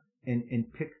panel and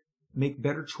make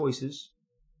better choices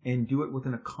and do it with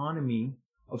an economy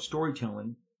of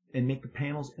storytelling and make the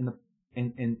panels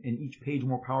and each page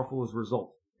more powerful as a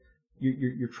result.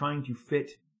 You're trying to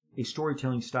fit a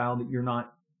storytelling style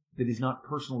that is not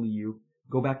personal to you.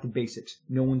 Go back to basics.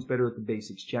 No one's better at the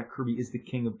basics. Jack Kirby is the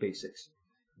king of basics.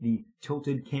 The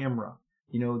tilted camera,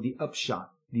 the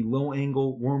upshot, the low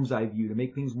angle worm's eye view to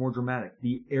make things more dramatic,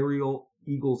 the aerial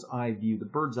eagle's eye view, the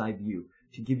bird's eye view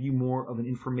to give you more of an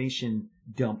information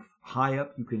dump. High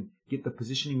up, you can get the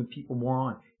positioning of people more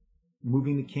on.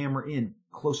 Moving the camera in,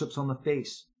 close-ups on the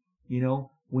face.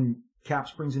 When Cap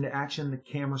springs into action, the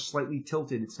camera's slightly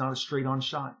tilted. It's not a straight-on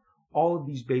shot. All of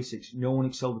these basics, no one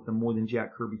excelled at them more than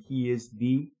Jack Kirby. He is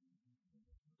the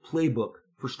playbook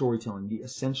for storytelling, the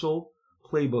essential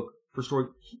playbook for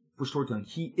storytelling.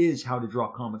 He is how to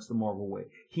draw comics the Marvel way.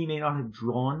 He may not have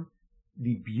drawn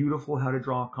the beautiful how to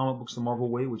draw comic books the Marvel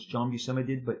way, which John Buscema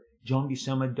did, but John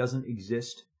Buscema doesn't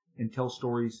exist and tell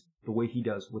stories the way he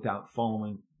does without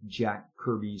following Jack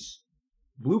Kirby's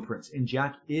blueprints. And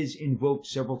Jack is invoked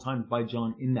several times by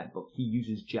John in that book. He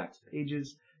uses Jack's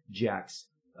pages, Jack's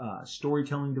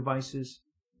storytelling devices,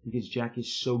 because Jack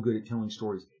is so good at telling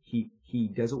stories.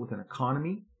 He does it with an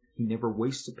economy. He never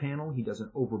wastes a panel. He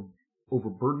doesn't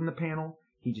overburden the panel.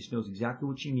 He just knows exactly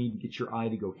what you need to get your eye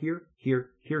to go here, here,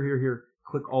 here, here, here,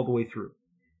 click all the way through.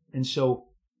 And so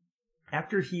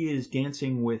after he is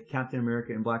dancing with Captain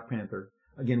America and Black Panther,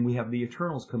 again, we have the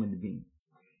Eternals come into being.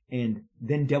 And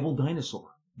then Devil Dinosaur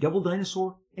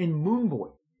and Moon Boy.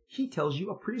 He tells you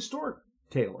a prehistoric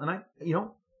tale. And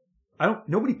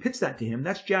Nobody pitched that to him.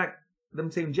 That's Jack.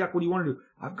 Them saying, Jack, what do you want to do?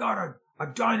 I've got a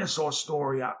dinosaur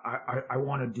story I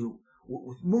want to do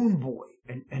with Moon Boy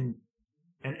and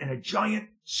a giant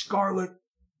scarlet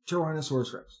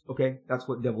Tyrannosaurus Rex. Okay, that's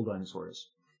what Devil Dinosaur is.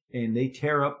 And they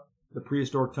tear up the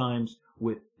prehistoric times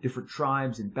with different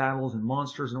tribes and battles and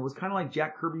monsters, and it was kind of like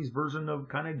Jack Kirby's version of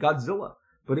kind of Godzilla,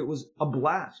 but it was a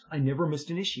blast. I never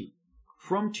missed an issue.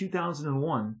 From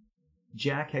 2001,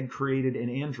 Jack had created an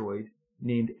android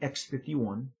named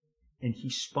X-51, and he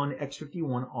spun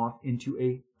X-51 off into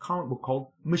a comic book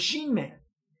called Machine Man.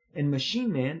 And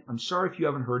Machine Man, I'm sorry if you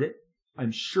haven't heard it,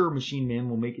 I'm sure Machine Man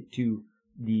will make it to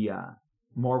the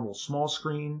Marvel small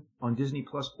screen on Disney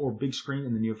Plus or big screen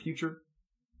in the near future.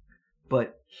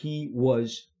 But he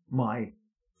was my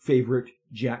favorite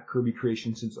Jack Kirby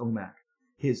creation since OMAC.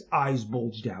 His eyes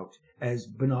bulged out as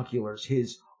binoculars.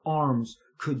 His arms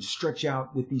could stretch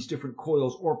out with these different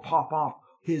coils or pop off.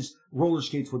 His roller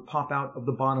skates would pop out of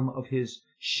the bottom of his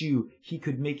shoe. He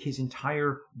could make his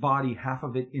entire body, half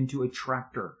of it, into a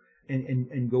tractor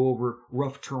and go over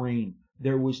rough terrain.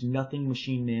 There was nothing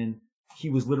Machine Man. He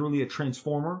was literally a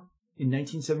transformer in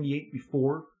 1978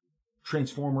 before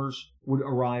Transformers would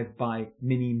arrive by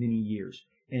many, many years.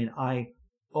 And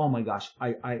oh my gosh,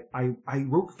 I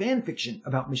wrote fan fiction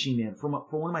about Machine Man for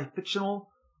one of my fictional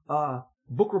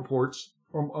book reports,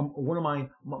 or one of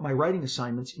my writing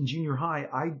assignments in junior high.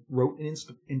 I wrote an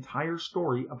entire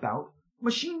story about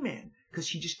Machine Man because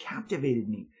he just captivated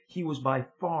me. He was by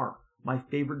far my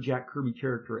favorite Jack Kirby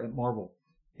character at Marvel.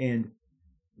 And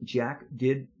Jack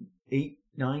did 8,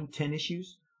 9, 10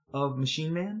 issues of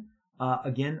Machine Man.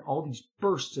 Again, all these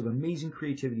bursts of amazing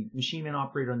creativity. Machine Man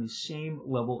operated on the same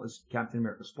level as Captain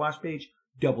America Splash Page,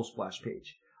 double Splash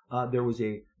Page. There was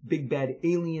a big bad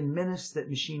alien menace that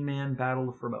Machine Man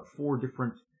battled for about 4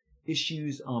 different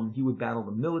issues. He would battle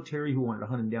the military who wanted to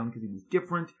hunt him down because he was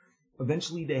different.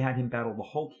 Eventually, they had him battle the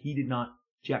Hulk.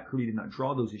 Jack Kirby did not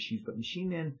draw those issues, but Machine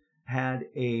Man had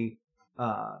a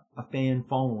fan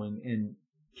following and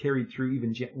carried through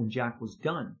even when Jack was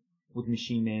done with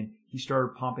Machine Man. He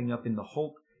started popping up in the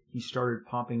Hulk. He started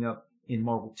popping up in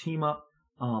Marvel Team Up.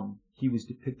 He was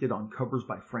depicted on covers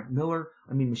by Frank Miller.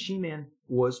 I mean, Machine Man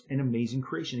was an amazing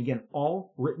creation. Again,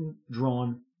 all written,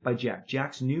 drawn by Jack.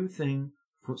 Jack's new thing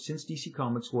since DC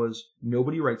Comics was,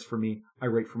 nobody writes for me, I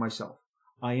write for myself.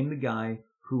 I am the guy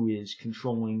who is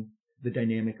controlling the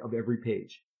dynamic of every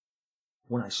page.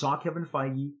 When I saw Kevin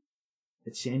Feige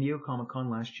at San Diego Comic-Con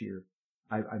last year,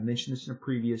 I mentioned this in a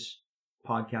previous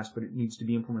podcast, but it needs to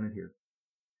be implemented here.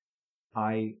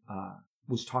 I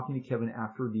was talking to Kevin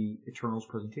after the Eternals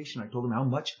presentation. I told him how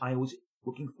much I was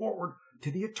looking forward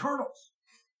to the Eternals.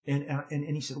 And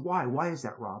he said, why? Why is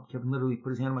that, Rob? Kevin literally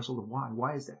put his hand on my shoulder. Why?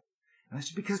 Why is that? And I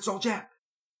said, because it's all Jack.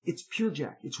 It's pure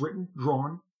Jack. It's written,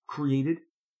 drawn, created,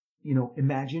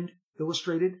 imagined,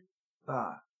 illustrated.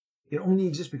 It only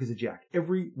exists because of Jack.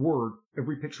 Every word,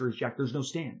 every picture is Jack. There's no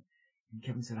Stan. And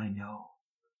Kevin said, I know.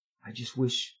 I just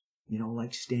wish,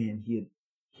 like Stan,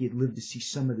 he had lived to see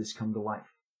some of this come to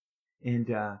life.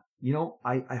 And,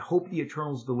 I hope the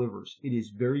Eternals delivers. It is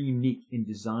very unique in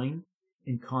design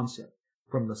and concept.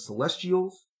 From the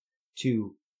Celestials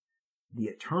to the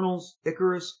Eternals,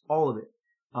 Icarus, all of it.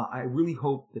 I really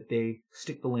hope that they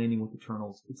stick the landing with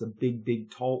Eternals. It's a big, big,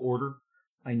 tall order.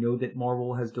 I know that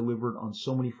Marvel has delivered on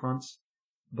so many fronts,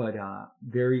 but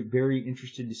very, very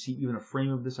interested to see even a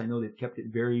frame of this. I know they've kept it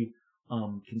very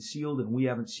concealed, and we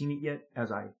haven't seen it yet.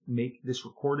 As I make this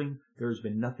recording, there's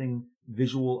been nothing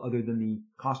visual other than the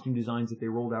costume designs that they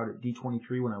rolled out at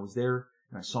D23 when I was there,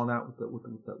 and I saw that with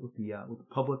the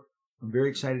public. I'm very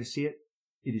excited to see it.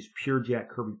 It is pure Jack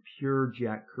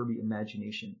Kirby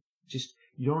imagination. Just,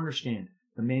 you don't understand.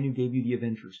 The man who gave you the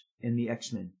Avengers and the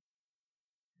X-Men,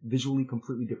 visually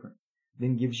completely different.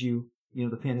 Then gives you,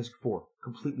 the Fantastic Four,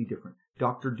 completely different.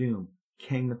 Doctor Doom,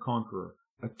 Kang the Conqueror,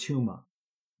 Atuma,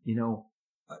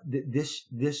 this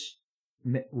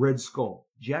Red Skull.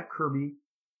 Jack Kirby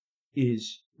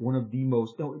is one of the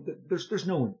most, there's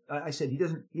no one. I said he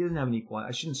doesn't have an equal. I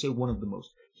shouldn't say one of the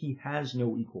most. He has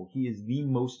no equal. He is the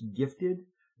most gifted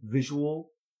visualist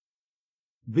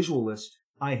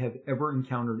I have ever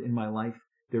encountered in my life.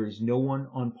 There is no one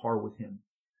on par with him.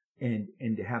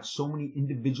 And to have so many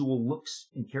individual looks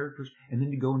and characters, and then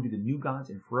to go and do the New Gods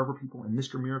and Forever People and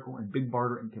Mr. Miracle and Big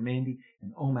Barter and Commandy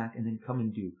and OMAC, and then come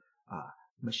and do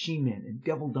Machine Man and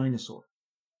Devil Dinosaur.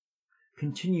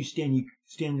 Continue Stanley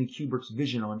Kubrick's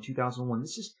vision on 2001.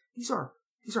 These are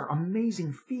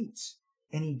amazing feats,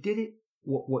 and he did it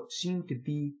what seemed to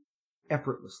be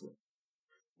effortlessly.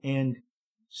 And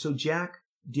so Jack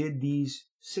did these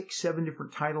 6, 7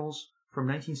 different titles from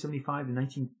 1975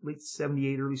 to late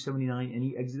 78, early 79, and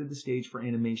he exited the stage for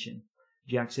animation.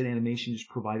 Jack said animation just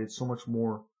provided so much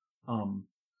more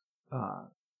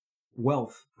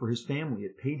wealth for his family.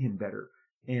 It paid him better.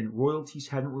 And royalties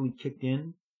hadn't really kicked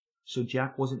in, so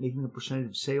Jack wasn't making a percentage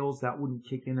of sales. That wouldn't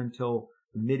kick in until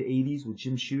the mid-'80s with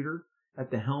Jim Shooter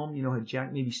at the helm. Had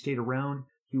Jack maybe stayed around,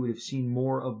 he would have seen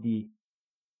more of the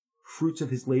fruits of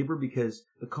his labor, because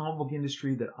the comic book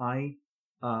industry that I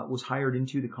was hired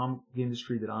into, the comic book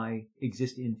industry that I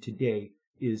exist in today,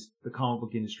 is the comic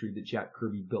book industry that Jack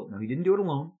Kirby built. Now, he didn't do it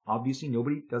alone. Obviously,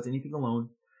 nobody does anything alone.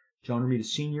 John Romita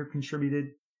Sr.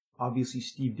 contributed. Obviously,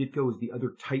 Steve Ditko is the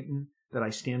other titan that I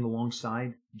stand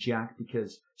alongside Jack,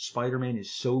 because Spider-Man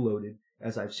is so loaded,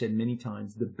 as I've said many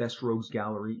times, the best rogues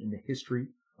gallery in the history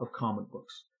of comic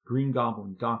books. Green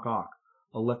Goblin, Doc Ock,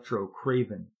 Electro,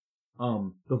 Kraven,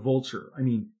 the Vulture. I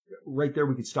mean, right there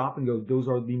we could stop and go, those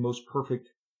are the most perfect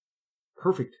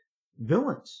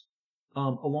villains.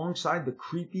 Alongside the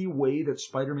creepy way that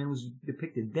Spider-Man was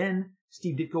depicted. Then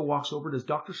Steve Ditko walks over, does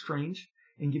Doctor Strange,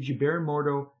 and gives you Baron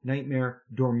Mordo, Nightmare,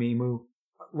 Dormammu.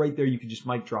 Right there you could just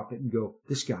mic drop it and go,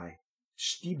 this guy,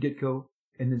 Steve Ditko,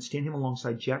 and then stand him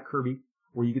alongside Jack Kirby,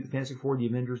 where you get the Fantastic Four, the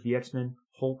Avengers, the X-Men,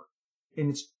 Hulk.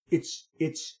 And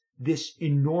it's this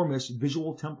enormous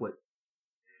visual template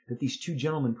that these two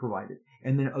gentlemen provided.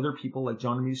 And then other people like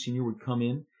John Romita Sr. would come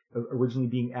in, originally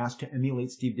being asked to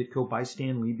emulate Steve Ditko by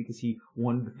Stan Lee, because he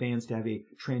wanted the fans to have a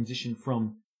transition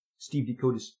from Steve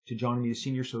Ditko to John Romita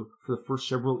Sr. So for the first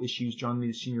several issues, John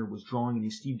Romita Sr. was drawing in a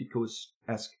Steve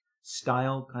Ditko-esque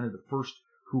style, kind of the first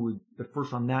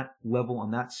on that level,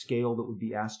 on that scale, that would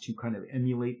be asked to kind of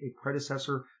emulate a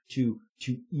predecessor to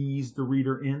ease the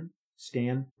reader in.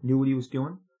 Stan knew what he was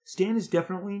doing. Stan is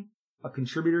definitely a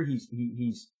contributor.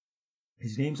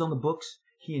 His name's on the books.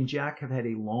 He and Jack have had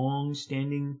a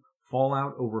long-standing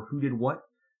fallout over who did what.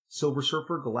 Silver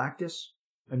Surfer, Galactus.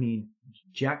 I mean,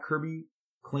 Jack Kirby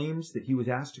claims that he was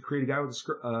asked to create a guy with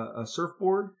a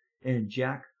surfboard, and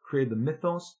Jack created the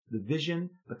mythos, the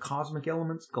vision, the cosmic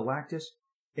elements, Galactus.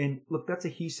 And look, that's a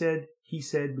he said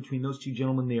between those two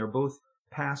gentlemen. They are both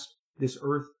past this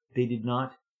earth. They did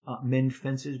not mend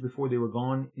fences before they were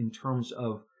gone in terms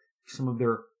of some of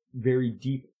their very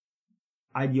deep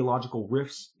ideological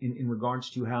rifts in regards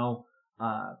to how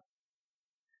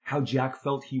Jack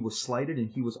felt he was slighted, and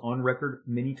he was on record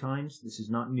many times. This is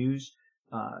not news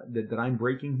that I'm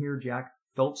breaking here. Jack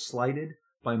felt slighted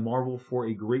by Marvel for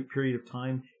a great period of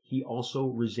time. He also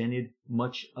resented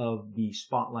much of the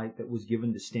spotlight that was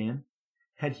given to Stan.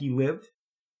 Had he lived,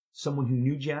 someone who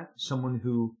knew Jack, someone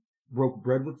who broke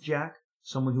bread with Jack,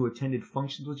 someone who attended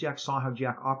functions with Jack, saw how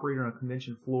Jack operated on a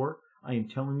convention floor, I am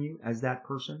telling you, as that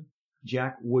person,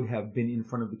 Jack would have been in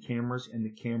front of the cameras, and the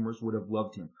cameras would have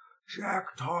loved him.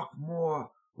 Jack talked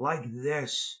more like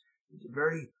this.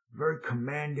 Very, very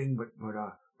commanding, but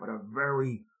a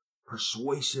very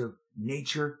persuasive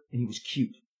nature, and he was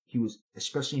cute. He was,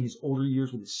 especially in his older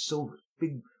years, with his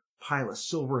big pile of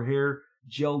silver hair,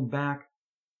 gelled back,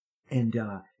 and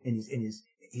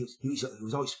he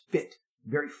was always fit,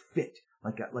 very fit,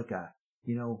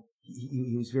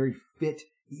 he was very fit.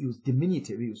 He was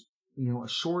diminutive. He was, a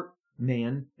short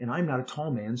man, and I'm not a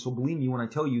tall man, so believe me when I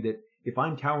tell you that if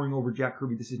I'm towering over Jack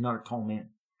Kirby, this is not a tall man.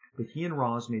 But he and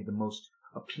Roz made the most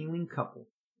appealing couple.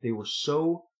 They were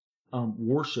so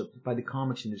worshipped by the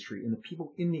comics industry, and the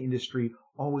people in the industry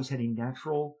always had a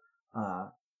natural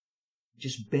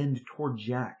just bend toward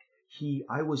Jack.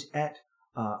 I was at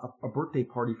a birthday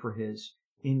party for his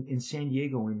in San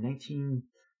Diego in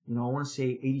I want to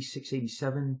say 86,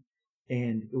 87,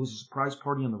 and it was a surprise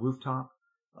party on the rooftop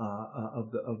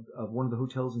of one of the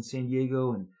hotels in San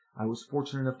Diego, and I was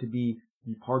fortunate enough to be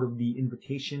part of the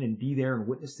invitation and be there and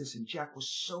witness this. And Jack was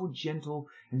so gentle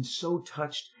and so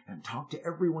touched and talked to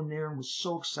everyone there and was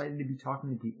so excited to be talking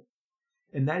to people.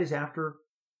 And that is after,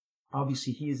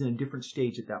 obviously, he is in a different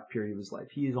stage at that period of his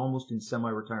life. He is almost in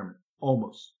semi-retirement.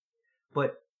 Almost.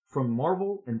 But from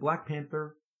Marvel and Black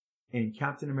Panther and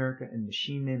Captain America and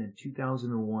Machine Man in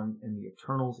 2001 and the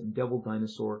Eternals and Devil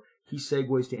Dinosaur, he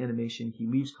segues to animation. He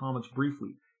leaves comics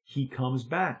briefly. He comes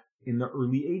back in the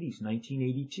early 80s,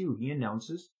 1982. He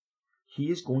announces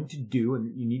he is going to do,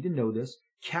 and you need to know this,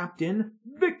 Captain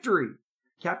Victory.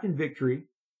 Captain Victory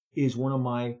is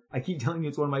I keep telling you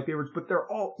it's one of my favorites, but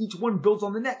each one builds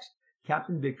on the next.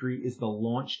 Captain Victory is the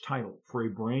launch title for a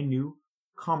brand new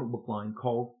comic book line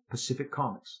called Pacific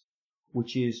Comics,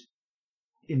 which is,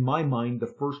 in my mind,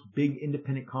 the first big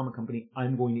independent comic company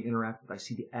I'm going to interact with. I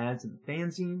see the ads in the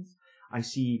fanzines. I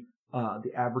see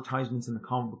the advertisements in the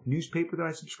comic book newspaper that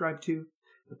I subscribe to.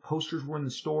 The posters were in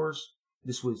the stores.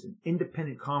 This was an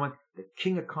independent comic. The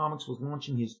King of Comics was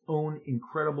launching his own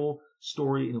incredible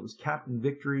story, and it was Captain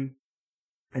Victory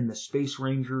and the Space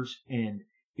Rangers, and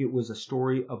it was a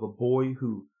story of a boy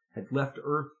who had left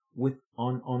Earth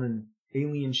on an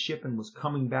alien ship and was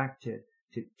coming back to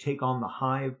take on the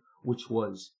Hive, which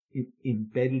was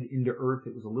embedded into Earth.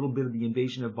 It was a little bit of the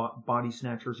invasion of body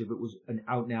snatchers if it was an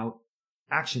out-and-out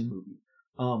action movie.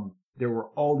 There were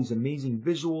all these amazing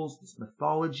visuals, this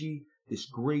mythology, this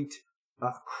great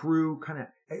crew,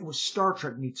 it was Star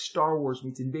Trek meets Star Wars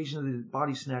meets Invasion of the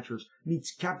Body Snatchers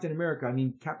meets Captain America. I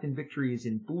mean, Captain Victory is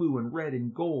in blue and red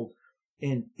and gold,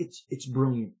 and it's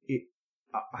brilliant.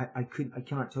 I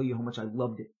cannot tell you how much I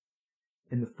loved it.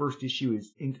 And the first issue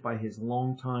is inked by his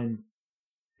longtime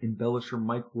embellisher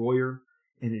Mike Royer,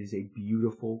 and it is a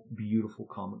beautiful, beautiful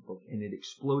comic book. And it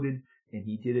exploded, and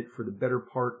he did it for the better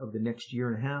part of the next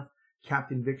year and a half.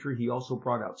 Captain Victory, he also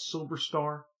brought out Silver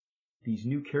Star, these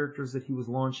new characters that he was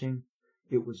launching.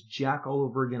 It was Jack all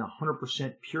over again,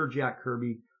 100% pure Jack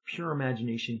Kirby, pure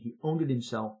imagination. He owned it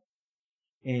himself.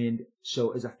 And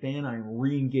so as a fan, I am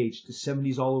re-engaged. The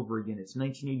 70s all over again. It's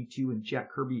 1982, and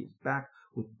Jack Kirby is back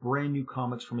with brand new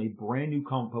comics from a brand new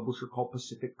comic publisher called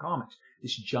Pacific Comics,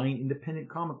 this giant independent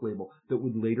comic label that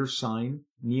would later sign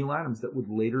Neal Adams, that would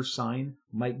later sign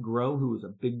Mike Grell, who was a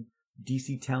big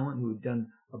DC talent, who had done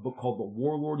a book called The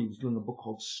Warlord. He was doing a book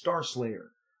called Star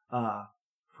Slayer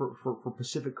for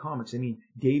Pacific Comics. I mean,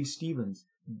 Dave Stevens,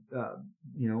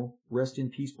 rest in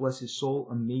peace, bless his soul,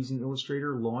 amazing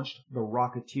illustrator, launched The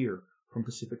Rocketeer from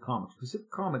Pacific Comics.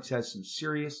 Pacific Comics has some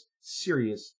serious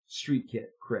street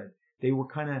cred. They were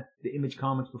kind of the Image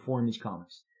Comics before Image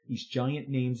Comics. These giant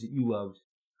names that you loved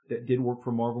that did work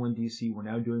for Marvel and DC were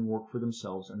now doing work for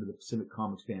themselves under the Pacific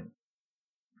Comics family.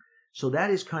 So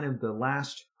that is kind of the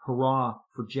last hurrah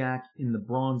for Jack in the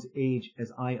Bronze Age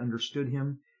as I understood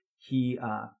him. He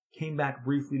came back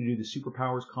briefly to do the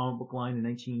Superpowers comic book line in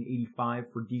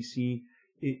 1985 for DC.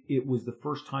 It was the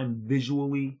first time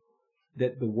visually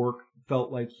that the work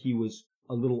felt like he was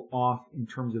a little off in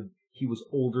terms of he was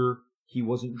older. He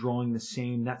wasn't drawing the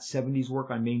same. That 70s work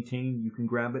I maintain, you can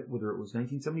grab it, whether it was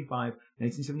 1975,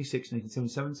 1976,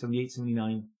 1977, 78,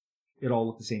 79. It all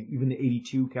looked the same. Even the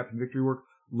 82 Captain Victory work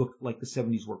looked like the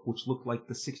 70s work, which looked like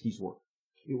the 60s work.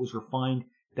 It was refined.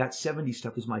 That 70s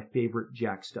stuff is my favorite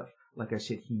Jack stuff. Like I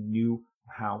said, he knew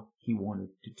how he wanted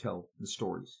to tell the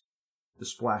stories. The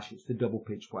splashes, the double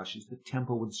page splashes, the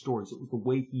tempo of the stories. It was the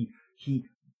way he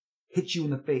hits you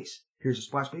in the face. Here's a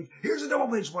splash page. Here's a double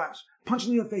page splash.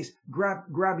 Punching you in the face.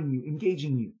 Grabbing you.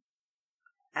 Engaging you.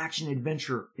 Action,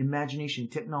 adventure, imagination,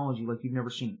 technology like you've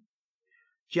never seen.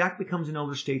 Jack becomes an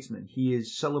elder statesman. He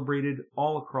is celebrated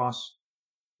all across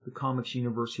the comics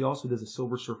universe. He also does a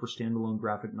Silver Surfer standalone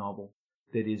graphic novel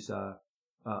that is a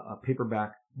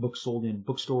paperback book sold in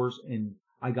bookstores, and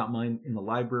I got mine in the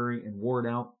library and wore it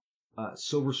out.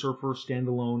 Silver Surfer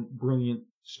standalone, brilliant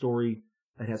story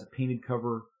that has a painted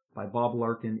cover by Bob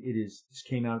Larkin. This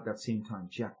came out at that same time.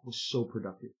 Jack was so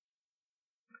productive.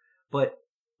 But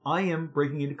I am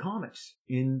breaking into comics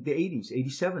in the 80s.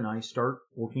 87, I start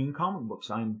working in comic books.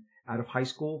 I'm out of high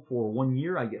school for 1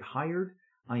 year. I get hired.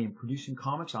 I am producing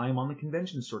comics. I am on the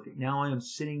convention circuit. Now I am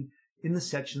sitting in the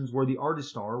sections where the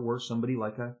artists are, where somebody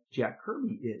like a Jack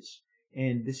Kirby is.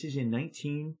 And this is in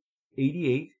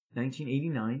 1988,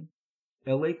 1989,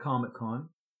 LA Comic Con.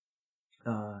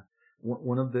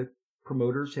 One of the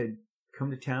promoters had come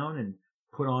to town and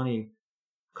put on a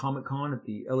Comic Con at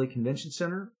the LA Convention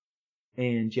Center,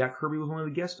 and Jack Kirby was one of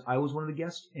the guests. I was one of the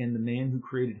guests, and the man who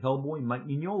created Hellboy, Mike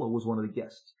Mignola, was one of the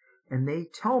guests. And they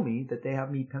tell me that they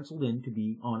have me penciled in to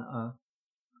be on a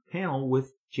panel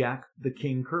with Jack the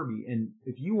King Kirby. And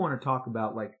if you want to talk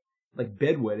about like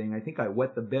bedwetting, I think I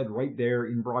wet the bed right there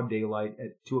in broad daylight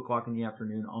at 2:00 in the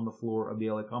afternoon on the floor of the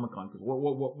LA Comic Con. Because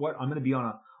what? I'm going to be on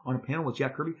a panel with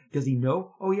Jack Kirby. Does he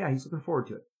know? Oh yeah, he's looking forward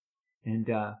to it. And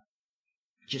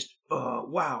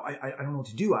wow, I don't know what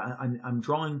to do. I'm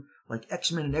drawing like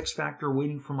X-Men and X Factor,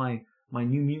 waiting for my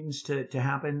New Mutants to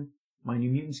happen, my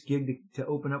New Mutants gig to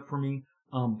open up for me.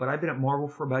 But I've been at Marvel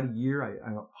for about a year.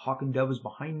 Hawk and Dove is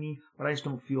behind me, but I just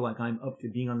don't feel like I'm up to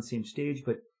being on the same stage.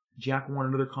 But Jack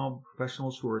wanted other comic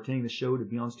professionals who are attending the show to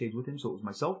be on stage with him. So it was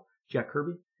myself, Jack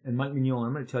Kirby, and Mike Mignola.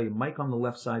 I'm going to tell you, Mike on the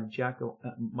left side, Jack,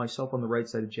 myself on the right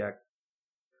side of Jack.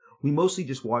 We mostly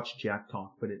just watched Jack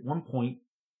talk, but at one point,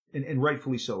 and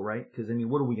rightfully so, right? Because, I mean,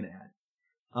 what are we going to add?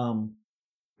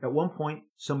 At one point,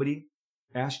 somebody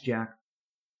asked Jack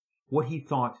what he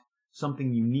thought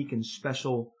something unique and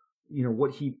special,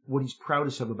 what he's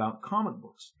proudest of about comic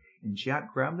books. And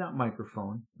Jack grabbed that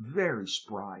microphone, very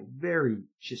spry, very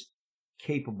just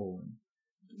capable, and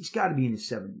he's got to be in his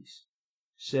 70s.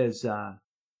 says,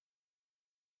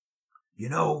 you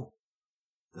know,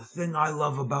 the thing I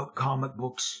love about comic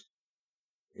books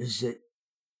is that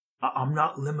I'm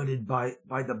not limited by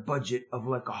the budget of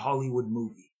like a Hollywood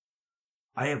movie.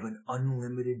 I have an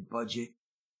unlimited budget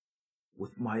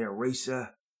with my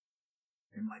eraser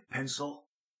and my pencil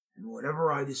and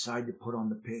whatever I decide to put on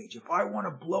the page. If I want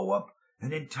to blow up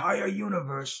an entire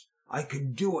universe, I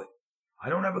can do it. I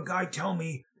don't have a guy tell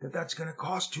me that that's going to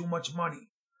cost too much money.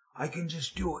 I can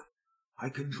just do it. I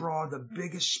can draw the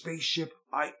biggest spaceship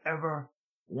I ever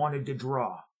wanted to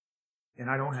draw. And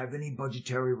I don't have any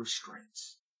budgetary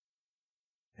restraints.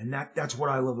 And that's what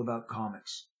I love about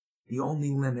comics. The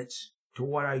only limits to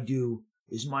what I do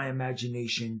is my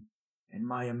imagination, and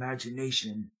my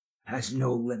imagination has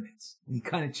no limits. He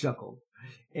kind of chuckled.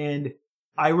 And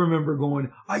I remember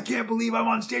going, I can't believe I'm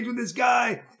on stage with this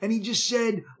guy. And he just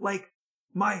said, like,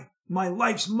 my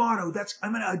life's motto.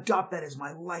 I'm going to adopt that as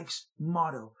my life's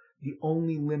motto. The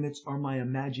only limits are my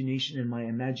imagination, and my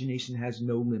imagination has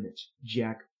no limits.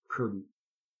 Jack Kirby.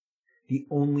 The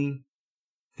only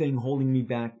thing holding me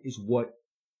back is what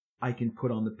I can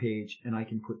put on the page, and I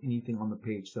can put anything on the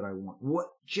page that I want. What?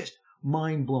 Just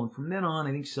mind blown. From then on,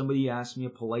 I think somebody asked me a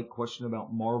polite question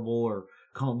about Marvel or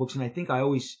comic books, and I think I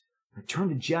turned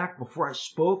to Jack before I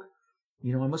spoke.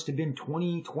 You know, I must have been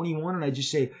 20, 21, and I just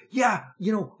say, yeah,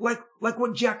 you know, like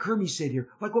what Jack Kirby said here,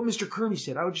 like what Mr. Kirby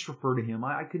said. I would just refer to him.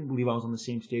 I couldn't believe I was on the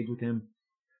same stage with him.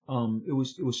 It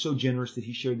was so generous that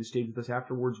he shared the stage with us.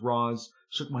 Afterwards, Roz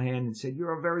shook my hand and said,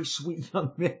 "You're a very sweet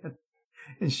young man."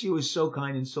 And she was so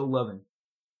kind and so loving.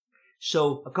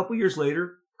 So a couple years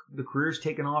later, the career's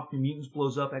taken off. New Mutants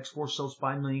blows up. X-Force sells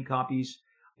 5 million copies.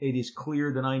 It is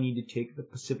clear that I need to take the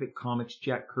Pacific Comics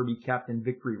Jack Kirby Captain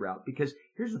Victory route. Because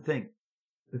here's the thing.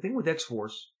 The thing with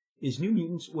X-Force is New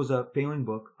Mutants was a failing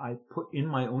book. I put in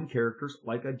my own characters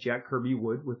like a Jack Kirby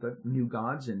would with the New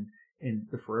Gods and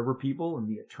the Forever People and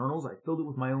the Eternals. I filled it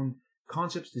with my own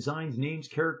concepts, designs, names,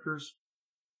 characters.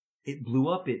 It blew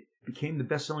up. It became the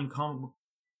best-selling comic book.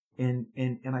 And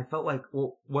I felt like,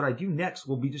 well, what I do next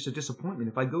will be just a disappointment.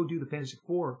 If I go do the Fantastic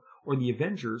Four or the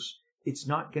Avengers, it's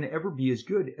not going to ever be as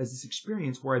good as this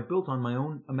experience where I built on my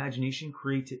own imagination,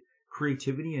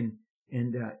 creativity, and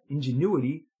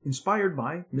ingenuity inspired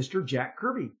by Mr. Jack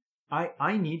Kirby.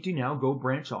 I need to now go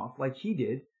branch off like he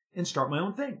did and start my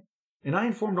own thing. And I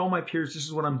informed all my peers, this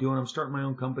is what I'm doing. I'm starting my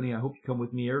own company. I hope you come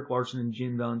with me. Eric Larson and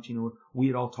Jim Valentino, we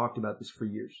had all talked about this for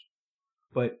years.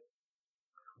 But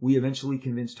we eventually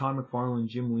convinced Todd McFarlane,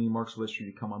 Jim Lee, Mark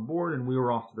Silvestri to come on board, and we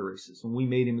were off to the races. And we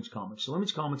made Image Comics. So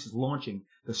Image Comics is launching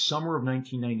the summer of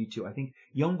 1992. I think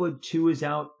Youngblood 2 is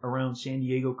out around San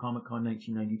Diego Comic-Con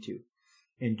 1992.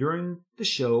 And during the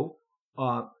show,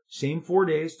 same 4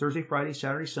 days, Thursday, Friday,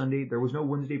 Saturday, Sunday. There was no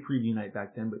Wednesday preview night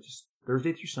back then, but just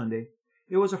Thursday through Sunday.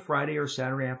 It was a Friday or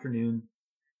Saturday afternoon.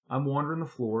 I'm wandering the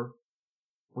floor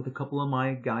with a couple of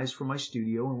my guys from my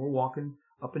studio, and we're walking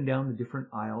up and down the different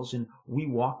aisles, and we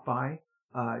walk by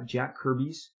Jack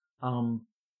Kirby's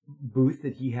booth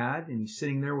that he had, and he's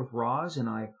sitting there with Roz, and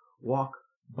I walk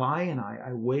by, and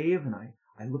I wave, and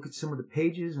I look at some of the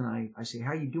pages, and I say,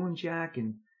 "How you doing, Jack?"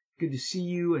 and "Good to see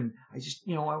you." And I just,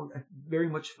 I very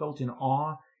much felt in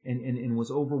awe and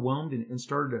was overwhelmed and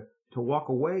started to walk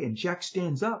away. And Jack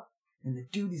stands up, and the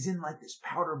dude is in like this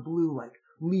powder blue, like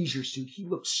leisure suit. He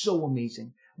looks so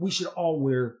amazing. We should all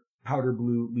wear powder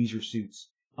blue leisure suits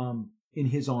in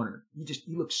his honor.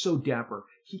 He looks so dapper.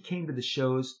 He came to the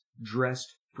shows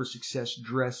dressed for success,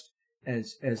 dressed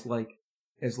as like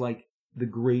the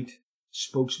great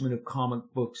spokesman of comic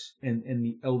books and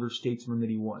the elder statesman that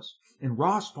he was. And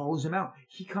Ross follows him out.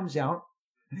 He comes out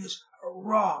and he goes,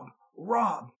 Rob.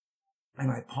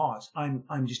 And I pause.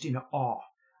 I'm just in awe.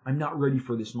 I'm not ready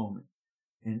for this moment.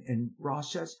 And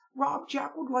Ross says, "Rob,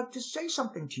 Jack would like to say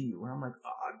something to you." And I'm like,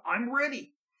 "I'm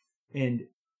ready." And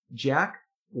Jack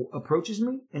approaches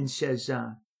me and says,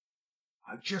 "I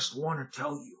just want to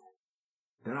tell you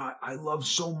that I love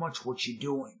so much what you're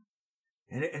doing.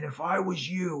 And if I was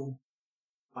you,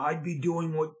 I'd be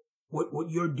doing what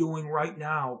you're doing right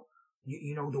now.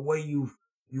 You know, the way you've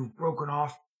broken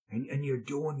off and you're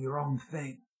doing your own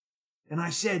thing." And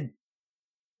I said,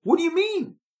 "What do you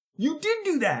mean? You did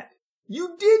do that.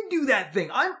 You did do that thing.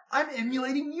 I'm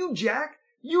emulating you, Jack.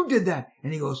 You did that."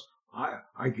 And he goes,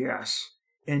 I guess.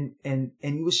 And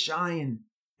he was shy and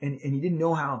he didn't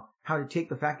know how to take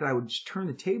the fact that I would just turn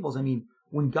the tables. I mean,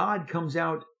 when God comes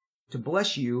out to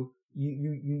bless you,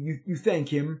 you thank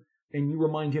him and you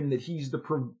remind him that he's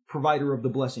the provider of the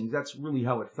blessings. That's really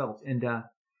how it felt. And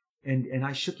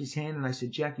I shook his hand and I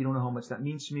said, "Jack, you don't know how much that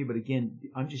means to me, but again,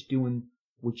 I'm just doing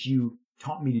what you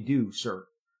taught me to do, sir."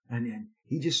 And then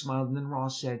he just smiled. And then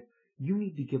Ross said, you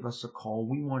need to give us a call.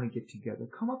 We want to get together.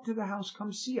 Come up to the house.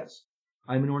 Come see us.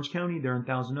 I'm in Orange County. They're in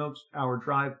Thousand Oaks. Hour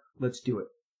drive. Let's do it.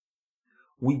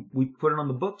 We put it on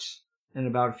the books, and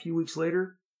about a few weeks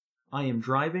later, I am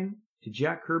driving to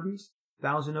Jack Kirby's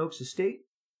Thousand Oaks estate,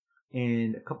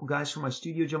 and a couple guys from my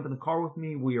studio jump in the car with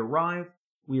me. We arrive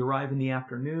in the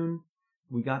afternoon.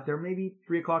 We got there maybe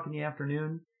 3 o'clock in the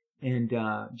afternoon, and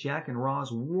Jack and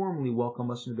Roz warmly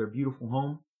welcome us into their beautiful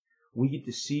home. We get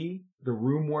to see the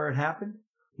room where it happened.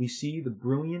 We see the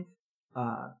brilliant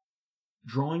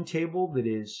drawing table that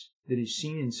is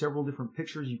seen in several different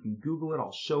pictures. You can Google it.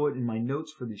 I'll show it in my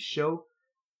notes for this show.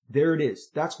 There it is.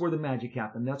 That's where the magic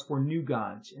happened. That's where New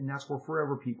Gods, and that's where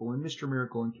Forever People, and Mr.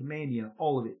 Miracle, and Kamandi, and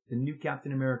all of it. The new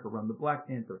Captain America run, the Black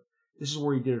Panther. This is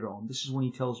where he did it all. And this is when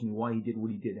he tells me why he did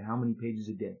what he did, and how many pages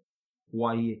a day.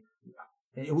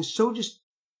 And it was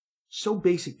so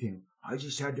basic to him. I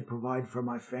just had to provide for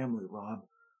my family, Rob.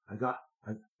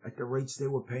 At the rates they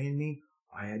were paying me,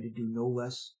 I had to do no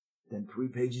less than 3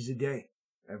 pages a day,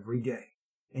 every day.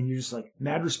 And you're just like,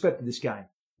 mad respect to this guy.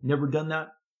 Never done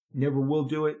that. Never will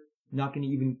do it. Not going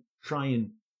to even try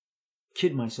and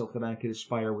kid myself that I could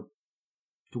aspire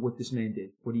to what this man did,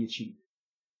 what he achieved.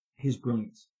 His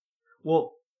brilliance.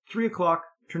 Well, 3 o'clock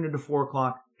turned into 4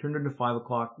 o'clock, turned into 5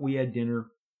 o'clock. We had dinner.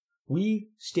 We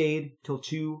stayed till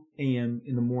 2 a.m.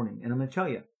 in the morning. And I'm going to tell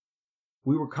you,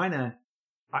 we were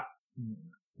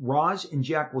Roz and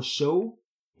Jack were so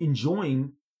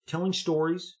enjoying telling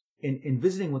stories and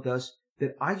visiting with us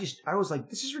that I was like,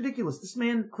 this is ridiculous. This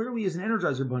man clearly is an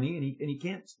Energizer bunny, and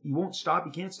he won't stop.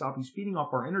 He can't stop. He's feeding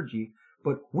off our energy,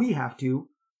 but we have to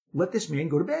let this man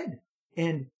go to bed.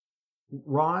 And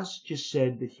Roz just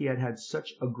said that he had had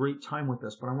such a great time with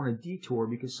us, but I want to detour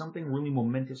because something really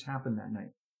momentous happened that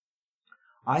night.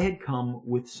 I had come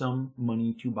with some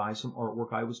money to buy some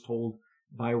artwork. I was told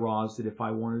by Roz that if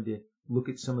I wanted to look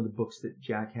at some of the books that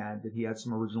Jack had, that he had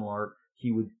some original art,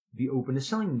 he would be open to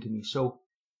selling them to me. So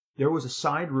there was a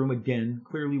side room, a den.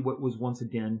 Clearly what was once a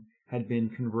den had been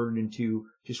converted into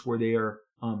just where they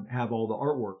have all the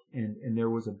artwork. And there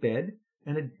was a bed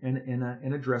and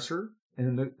a dresser.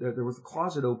 And then there was a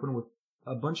closet open with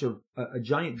a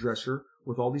giant dresser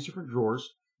with all these different drawers.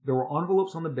 There were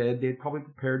envelopes on the bed. They had probably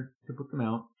prepared to put them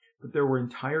out. But there were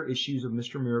entire issues of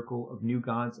Mr. Miracle, of New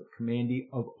Gods, of Kamandi,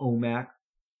 of OMAC.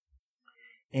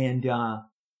 And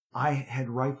I had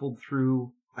rifled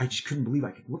through. I just couldn't believe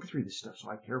I could look through this stuff. So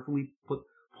I carefully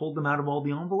pulled them out of all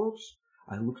the envelopes.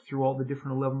 I looked through all the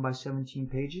different 11 by 17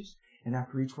 pages. And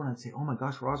after each one, I'd say, oh my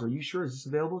gosh, Roz, are you sure? Is this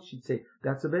available? She'd say,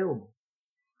 that's available.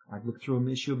 I'd look through an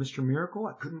issue of Mr. Miracle.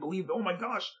 I couldn't believe, oh my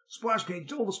gosh, splash page,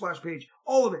 total splash page,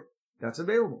 all of it. That's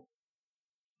available.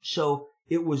 So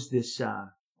it was this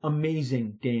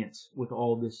amazing dance with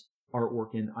all this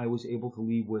artwork, and I was able to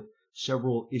leave with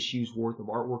several issues worth of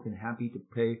artwork and happy to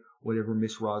pay whatever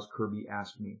Miss Roz Kirby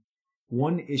asked me.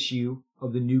 One issue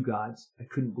of the New Gods, I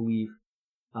couldn't believe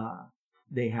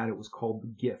they had. It was called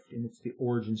The Gift, and it's the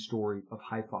origin story of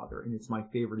Highfather, and it's my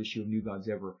favorite issue of New Gods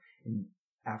ever. And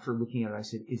after looking at it, I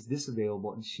said, is this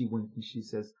available? And she went and she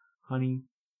says, honey,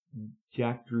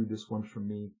 Jack drew this one for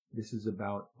me. This is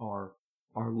about our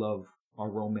love, our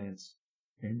romance,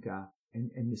 and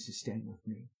this is staying with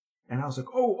me. And I was like,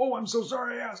 oh, I'm so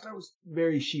sorry I asked. I was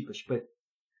very sheepish. But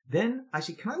then I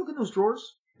said, can I look in those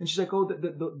drawers? And she's like, oh,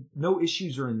 the no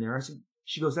issues are in there. I said,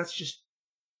 she goes, that's just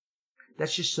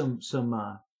some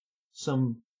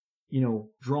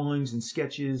drawings and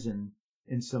sketches and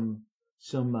some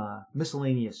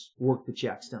miscellaneous work that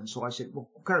Jack's done. So I said, well,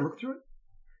 can I look through it?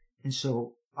 And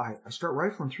so I start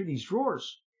rifling through these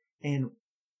drawers, and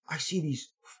I see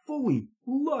these fully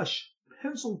lush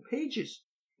penciled pages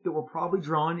that were probably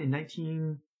drawn in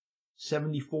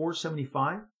 1974,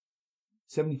 75,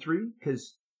 73,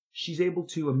 because she's able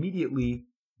to immediately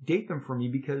date them for me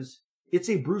because it's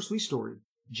a Bruce Lee story.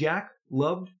 Jack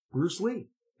loved Bruce Lee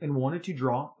and wanted to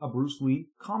draw a Bruce Lee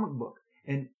comic book.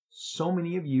 And so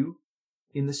many of you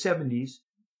in the 70s,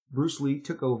 Bruce Lee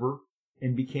took over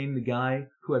and became the guy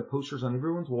who had posters on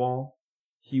everyone's wall.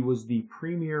 He was the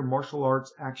premier martial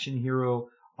arts action hero,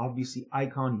 obviously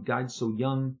icon. He died so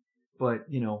young, but,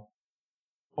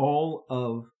 all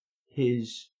of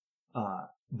his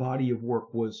body of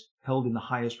work was held in the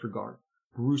highest regard.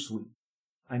 Bruce Lee.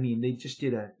 I mean, they just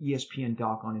did a ESPN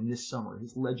doc on him this summer.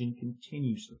 His legend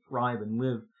continues to thrive and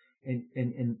live,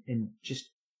 and just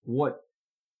what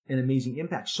an amazing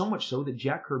impact. So much so that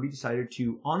Jack Kirby decided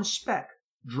to, on spec,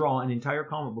 draw an entire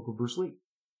comic book of Bruce Lee.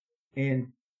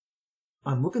 And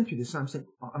I'm looking through this and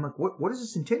I'm like, what is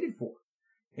this intended for?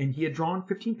 And he had drawn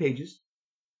 15 pages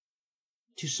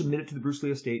to submit it to the Bruce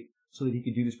Lee estate so that he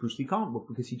could do this Bruce Lee comic book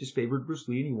because he just favored Bruce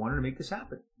Lee and he wanted to make this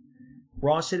happen.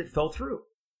 Roz said it fell through.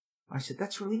 I said,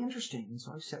 that's really interesting. And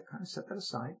so I kind of set that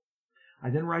aside. I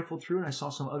then rifled through and I saw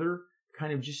some other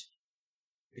kind of just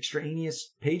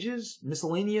extraneous pages,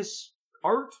 miscellaneous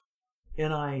art.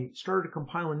 And I started to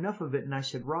compile enough of it. And I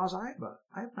said, Roz, I have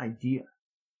an idea.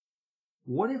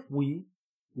 What if we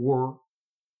were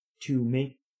to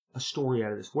make a story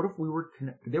out of this? What if we were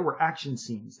connected? There were action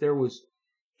scenes. There was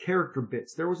character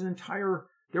bits. There was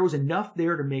enough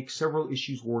there to make several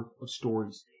issues worth of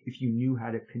stories if you knew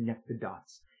how to connect the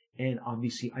dots. And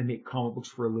obviously, I make comic books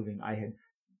for a living. I had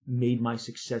made my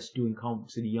success doing comic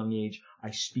books at a young age.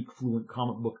 I speak fluent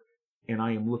comic book, and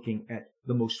I am looking at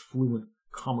the most fluent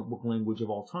comic book language of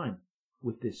all time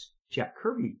with this Jack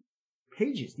Kirby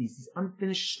pages, these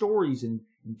unfinished stories and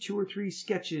 2 or 3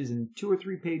 sketches and 2 or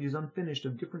 3 pages unfinished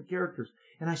of different characters.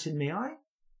 And I said, may I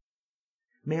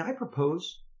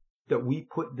propose that we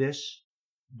put this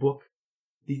book,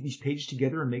 these pages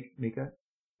together and make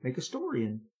a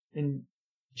story? And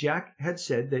Jack had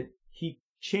said that he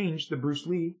changed the Bruce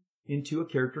Lee into a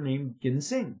character named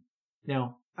Ginseng.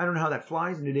 Now, I don't know how that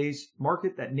flies in today's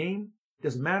market, that name.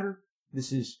 Doesn't matter.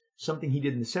 This is something he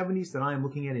did in the 70s that I am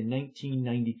looking at in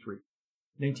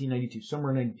 1992,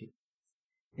 somewhere in 92.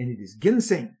 And it is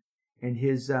Ginseng. And it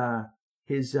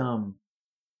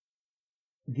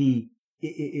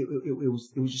was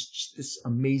just this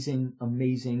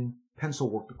amazing pencil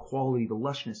work, the quality, the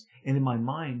lushness. And in my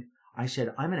mind, I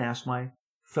said, I'm going to ask my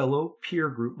fellow peer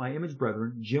group, my image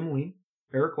brethren, Jim Lee,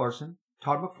 Eric Larson,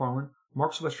 Todd McFarlane,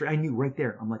 Mark Silvestri. I knew right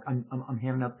there. I'm like, I'm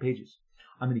handing out the pages.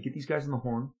 I'm going to get these guys on the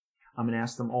horn. I'm going to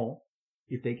ask them all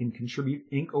if they can contribute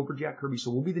ink over Jack Kirby. So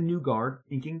we'll be the new guard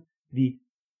inking the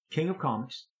King of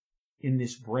Comics in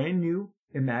this brand new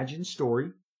imagined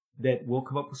story that we'll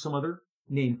come up with some other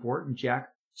name for it. And Jack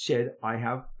said, I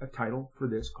have a title for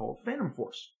this called Phantom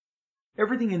Force.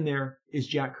 Everything in there is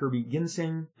Jack Kirby,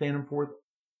 Ginseng, Phantom Force,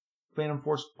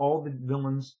 all the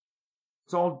villains.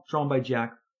 It's all drawn by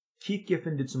Jack. Keith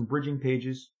Giffen did some bridging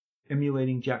pages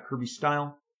emulating Jack Kirby's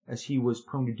style, as he was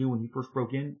prone to do when he first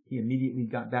broke in. He immediately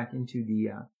got back into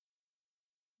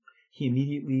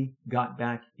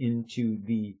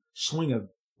the swing of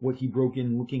what he broke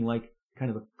in looking like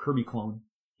kind of a Kirby clone.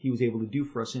 He was able to do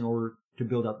for us in order to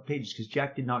build out the pages, because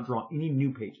Jack did not draw any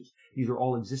new pages. These are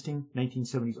all existing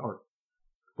 1970s art.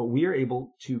 But we are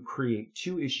able to create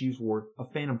 2 issues worth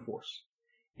of Phantom Force.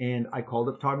 And I called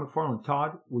up Todd McFarlane.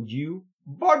 Todd,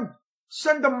 Bud,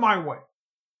 send them my way.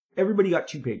 Everybody got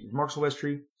 2 pages. Mark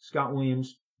Silvestri, Scott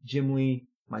Williams, Jim Lee,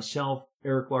 myself,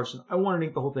 Eric Larson. I wanted to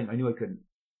ink the whole thing. I knew I couldn't.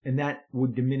 And that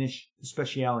would diminish the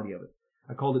speciality of it.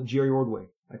 I called up Jerry Ordway.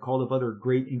 I called up other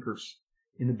great inkers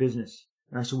in the business.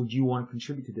 And I said, would you want to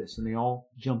contribute to this? And they all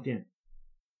jumped in.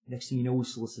 Next thing you know, we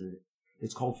solicited it.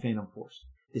 It's called Phantom Force.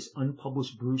 This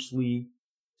unpublished Bruce Lee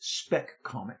spec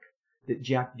comic that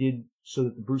Jack did so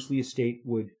that the Bruce Lee estate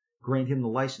would grant him the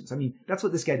license. I mean, that's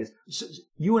what this guy does. So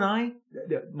you and I,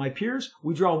 my peers,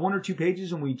 we draw 1 or 2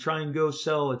 pages and we try and go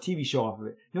sell a TV show off of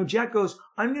it. No, Jack goes,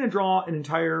 I'm going to draw an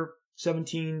entire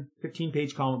 17,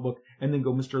 15-page comic book and then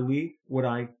go, Mr. Lee,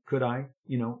 could I,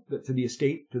 to the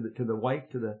estate, to the wife,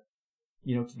 to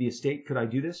the estate, could I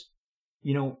do this?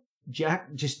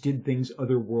 Jack just did things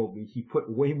otherworldly. He put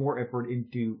way more effort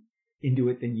into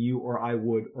it than you or I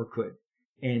would or could.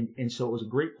 And so it was a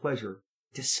great pleasure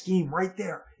to scheme right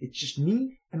there. It's just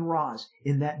me and Roz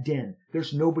in that den.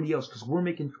 There's nobody else, because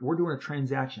we're doing a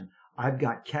transaction. I've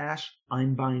got cash.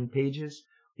 I'm buying pages.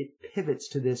 It pivots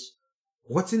to this.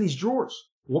 What's in these drawers?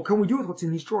 What can we do with what's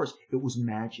in these drawers? It was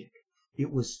magic.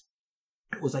 It was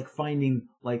like finding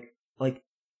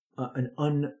an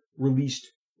unreleased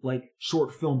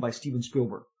short film by Steven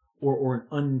Spielberg or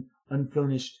an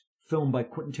unfinished film by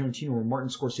Quentin Tarantino or Martin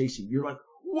Scorsese. You're like,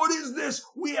 what is this?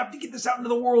 We have to get this out into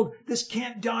the world. This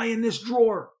can't die in this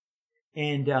drawer.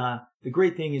 And the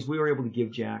great thing is we were able to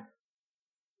give Jack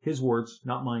his words,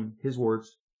 not mine, his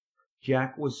words.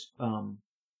 Jack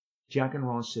and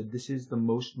Ross said, this is the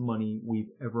most money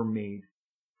we've ever made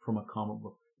from a comic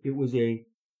book. It was a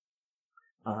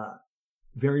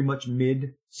very much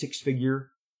mid 6-figure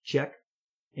check,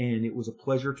 and it was a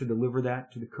pleasure to deliver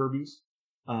that to the Kirbys.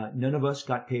 None of us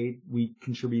got paid. We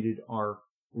contributed our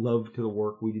love to the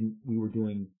work.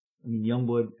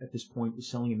 Youngblood at this point was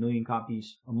selling 1 million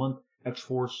copies a month.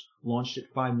 X-Force launched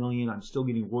at 5 million. I'm still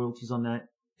getting royalties on that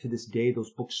to this day.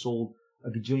 Those books sold a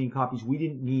gajillion copies. We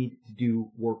didn't need to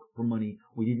do work for money.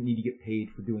 We didn't need to get paid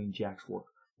for doing Jack's work.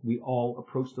 We all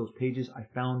approached those pages. I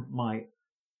found my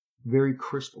very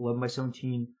crisp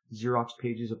 11x17 Xerox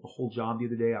pages of the whole job the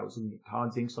other day. I was looking at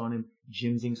Todd's inks on him,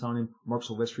 Jim's inks on him, Mark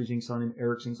Silvestri's inks on him,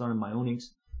 Eric's inks on him, my own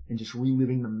inks, and just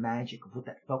reliving the magic of what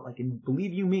that felt like. And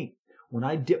believe you me, when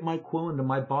I dipped my quill into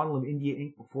my bottle of India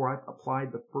ink before I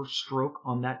applied the first stroke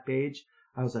on that page,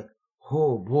 I was like,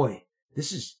 oh boy,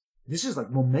 this is like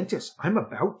momentous. I'm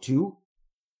about to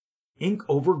ink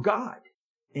over God.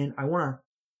 And I want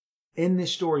to end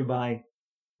this story by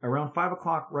around 5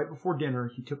 o'clock, right before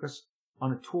dinner, he took us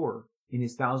on a tour in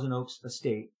his Thousand Oaks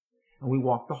estate, and we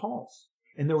walked the halls.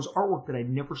 And there was artwork that I'd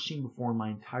never seen before in my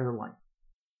entire life.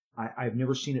 I've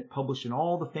never seen it published in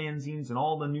all the fanzines and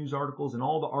all the news articles and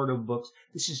all the art of books.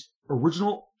 This is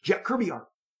original Jack Kirby art.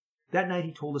 That night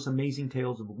he told us amazing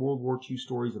tales of World War II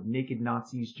stories of naked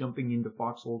Nazis jumping into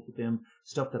foxholes with him,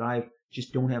 stuff that I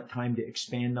just don't have time to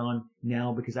expand on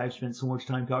now because I've spent so much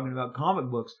time talking about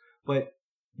comic books. But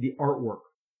the artwork,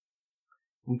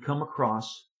 we come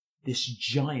across this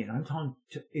giant,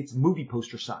 it's movie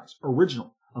poster size,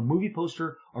 original. A movie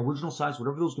poster, original size,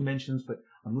 whatever those dimensions, but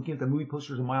I'm looking at the movie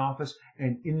posters in my office,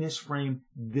 and in this frame,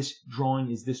 this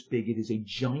drawing is this big. It is a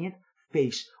giant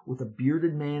face with a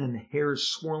bearded man, and the hair is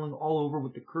swirling all over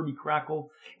with the Kirby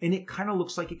crackle, and it kind of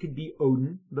looks like it could be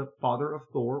Odin, the father of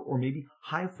Thor, or maybe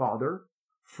Highfather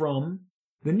from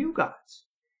the New Gods.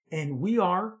 And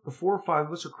the 4 or 5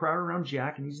 of us are crowded around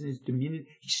Jack, and he's in his diminutive,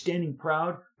 he's standing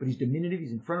proud, but he's diminutive,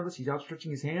 he's in front of us, he's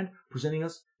outstretching his hand, presenting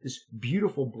us this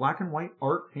beautiful black and white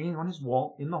art hanging on his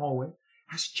wall in the hallway.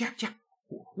 I said, Jack,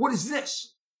 what is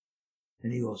this?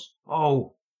 And he goes,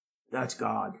 oh, that's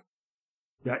God.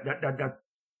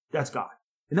 That's God.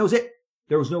 And that was it.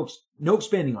 There was no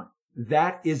expanding on it.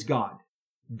 That is God.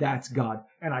 That's God.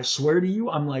 And I swear to you,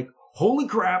 I'm like, holy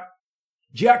crap,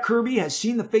 Jack Kirby has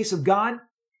seen the face of God,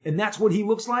 and that's what he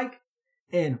looks like.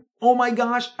 And oh my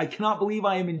gosh, I cannot believe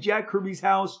I am in Jack Kirby's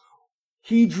house.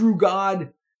 He drew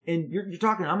God. And you're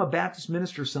talking, I'm a Baptist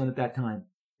minister's son at that time.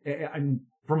 I'm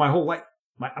for my whole life.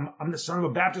 I'm the son of a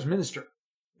Baptist minister.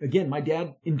 Again, my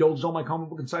dad indulged all my comic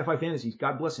book and sci-fi fantasies.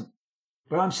 God bless him.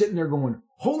 But I'm sitting there going,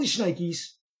 holy shnikes,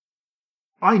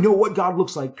 I know what God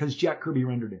looks like because Jack Kirby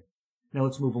rendered it. Now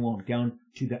let's move along down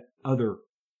to that other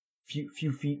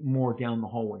few feet more down the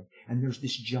hallway. And there's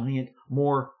this giant,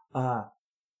 more of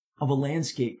a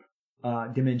landscape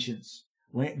dimensions.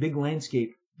 Big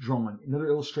landscape drawing. Another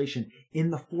illustration. In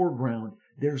the foreground,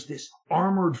 there's this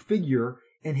armored figure,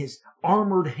 and his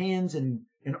armored hands and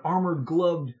armored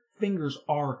gloved fingers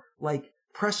are like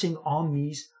pressing on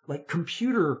these like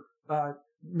computer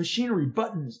machinery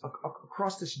buttons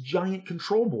across this giant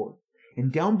control board.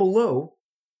 And down below,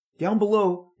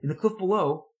 in the cliff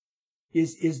below,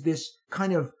 is this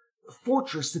kind of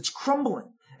fortress that's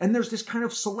crumbling. And there's this kind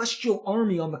of celestial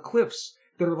army on the cliffs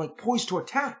that are like poised to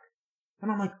attack.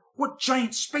 And I'm like, what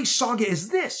giant space saga is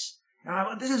this?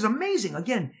 And this is amazing.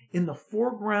 Again, in the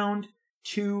foreground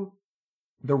to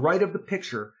the right of the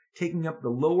picture, taking up the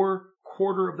lower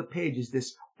quarter of the page, is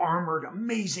this armored,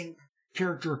 amazing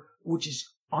character, which is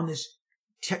on this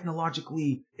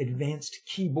technologically advanced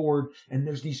keyboard. And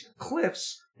there's these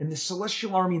cliffs and this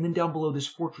celestial army. And then down below, this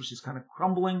fortress is kind of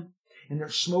crumbling. And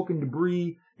there's smoke and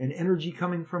debris and energy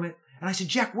coming from it. And I said,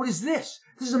 Jack, what is this?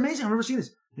 This is amazing. I've never seen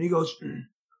this. And he goes,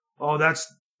 oh,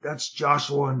 that's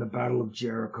Joshua and the Battle of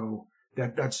Jericho.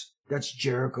 That's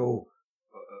Jericho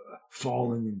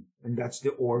falling, and that's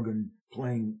the organ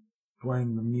playing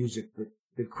the music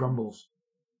that crumbles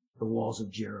the walls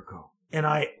of Jericho. And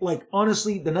I, like,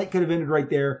 honestly, the night could have ended right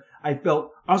there. I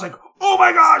was like, oh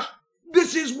my gosh,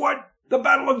 this is what the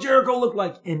Battle of Jericho looked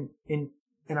like. And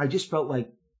I just felt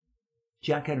like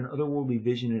Jack had an otherworldly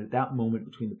vision. And at that moment,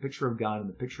 between the picture of God and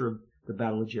the picture of the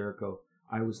Battle of Jericho,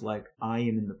 I was like, I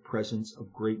am in the presence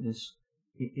of greatness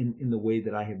in the way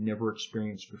that I have never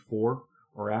experienced before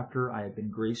or after. I have been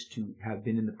graced to have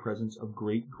been in the presence of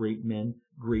great men,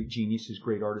 great geniuses,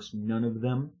 great artists. None of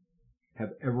them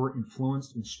have ever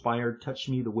influenced, inspired, touched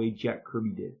me the way Jack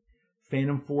Kirby did.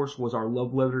 Phantom Force was our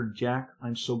love letter to Jack.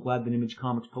 I'm so glad that Image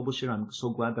Comics published it. I'm so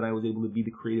glad that I was able to be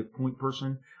the creative point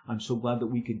person. I'm so glad that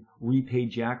we could repay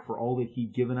Jack for all that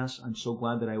he'd given us. I'm so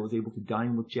glad that I was able to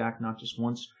dine with Jack, not just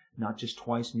once, not just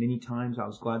twice, many times. I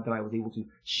was glad that I was able to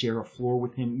share a floor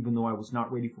with him, even though I was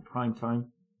not ready for prime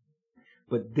time.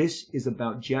 But this is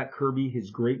about Jack Kirby,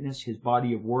 his greatness, his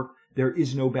body of work. There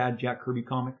is no bad Jack Kirby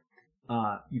comic.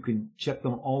 You can check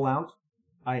them all out.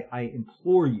 I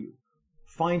implore you,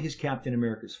 find his Captain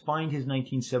Americas, find his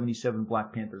 1977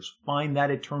 Black Panthers, find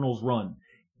that Eternals run,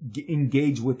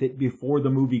 engage with it before the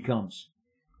movie comes.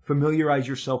 Familiarize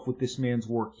yourself with this man's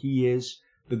work. He is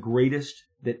the greatest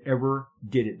that ever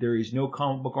did it. There is no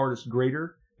comic book artist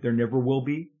greater. There never will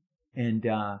be. And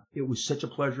it was such a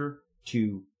pleasure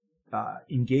to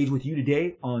engage with you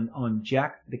today on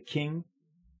Jack, the King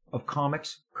of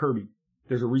Comics, Kirby.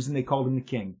 There's a reason they called him the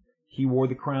King. He wore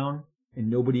the crown, and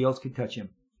nobody else could touch him.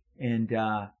 And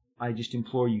I just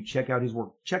implore you, check out his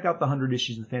work. Check out the 100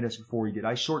 issues of the Fantastic Four he did.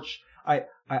 I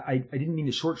didn't mean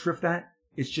to short shrift that.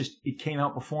 It's just, it came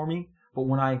out before me. But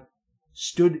when I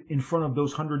stood in front of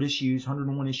those 100 issues,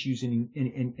 101 issues, and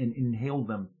inhaled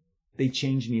them, they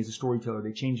changed me as a storyteller.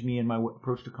 They changed me in my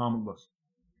approach to comic books.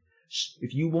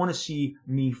 If you want to see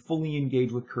me fully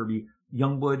engage with Kirby,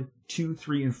 Youngblood 2,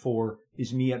 3, and 4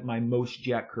 is me at my most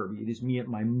Jack Kirby. It is me at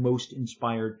my most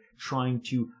inspired, trying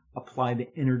to apply the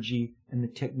energy and the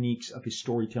techniques of his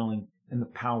storytelling and the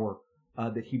power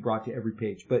that he brought to every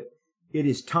page. But it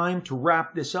is time to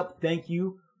wrap this up. Thank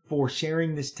you for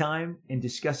sharing this time and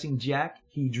discussing Jack.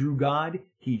 He drew God.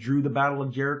 He drew the Battle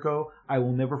of Jericho. I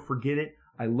will never forget it.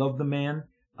 I love the man.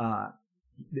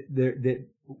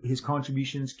 His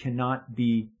contributions cannot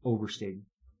be overstated.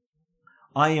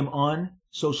 I am on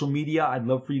social media. I'd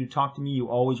love for you to talk to me. You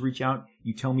always reach out.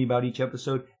 You tell me about each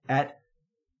episode. At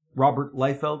Robert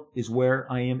Liefeld is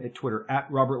where I am at Twitter. At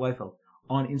Robert Liefeld.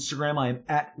 On Instagram, I am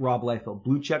at Rob Liefeld.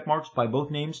 Blue check marks by both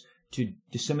names to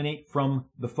disseminate from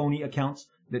the phony accounts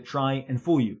that try and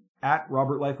fool you. At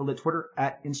Robert Liefeld at Twitter.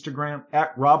 At Instagram.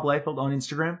 At Rob Liefeld on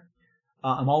Instagram.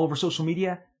 I'm all over social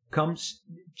media. Come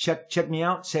check me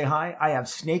out. Say hi. I have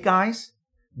Snake Eyes,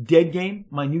 Dead Game,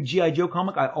 my new G.I. Joe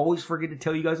comic. I always forget to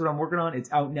tell you guys what I'm working on.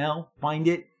 It's out now. Find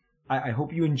it. I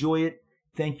hope you enjoy it.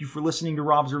 Thank you for listening to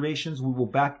Robservations. We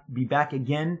will be back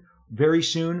again very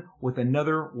soon with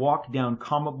another walk down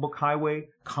comic book highway,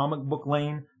 comic book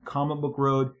lane, comic book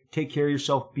road. Take care of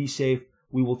yourself. Be safe.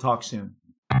 We will talk soon.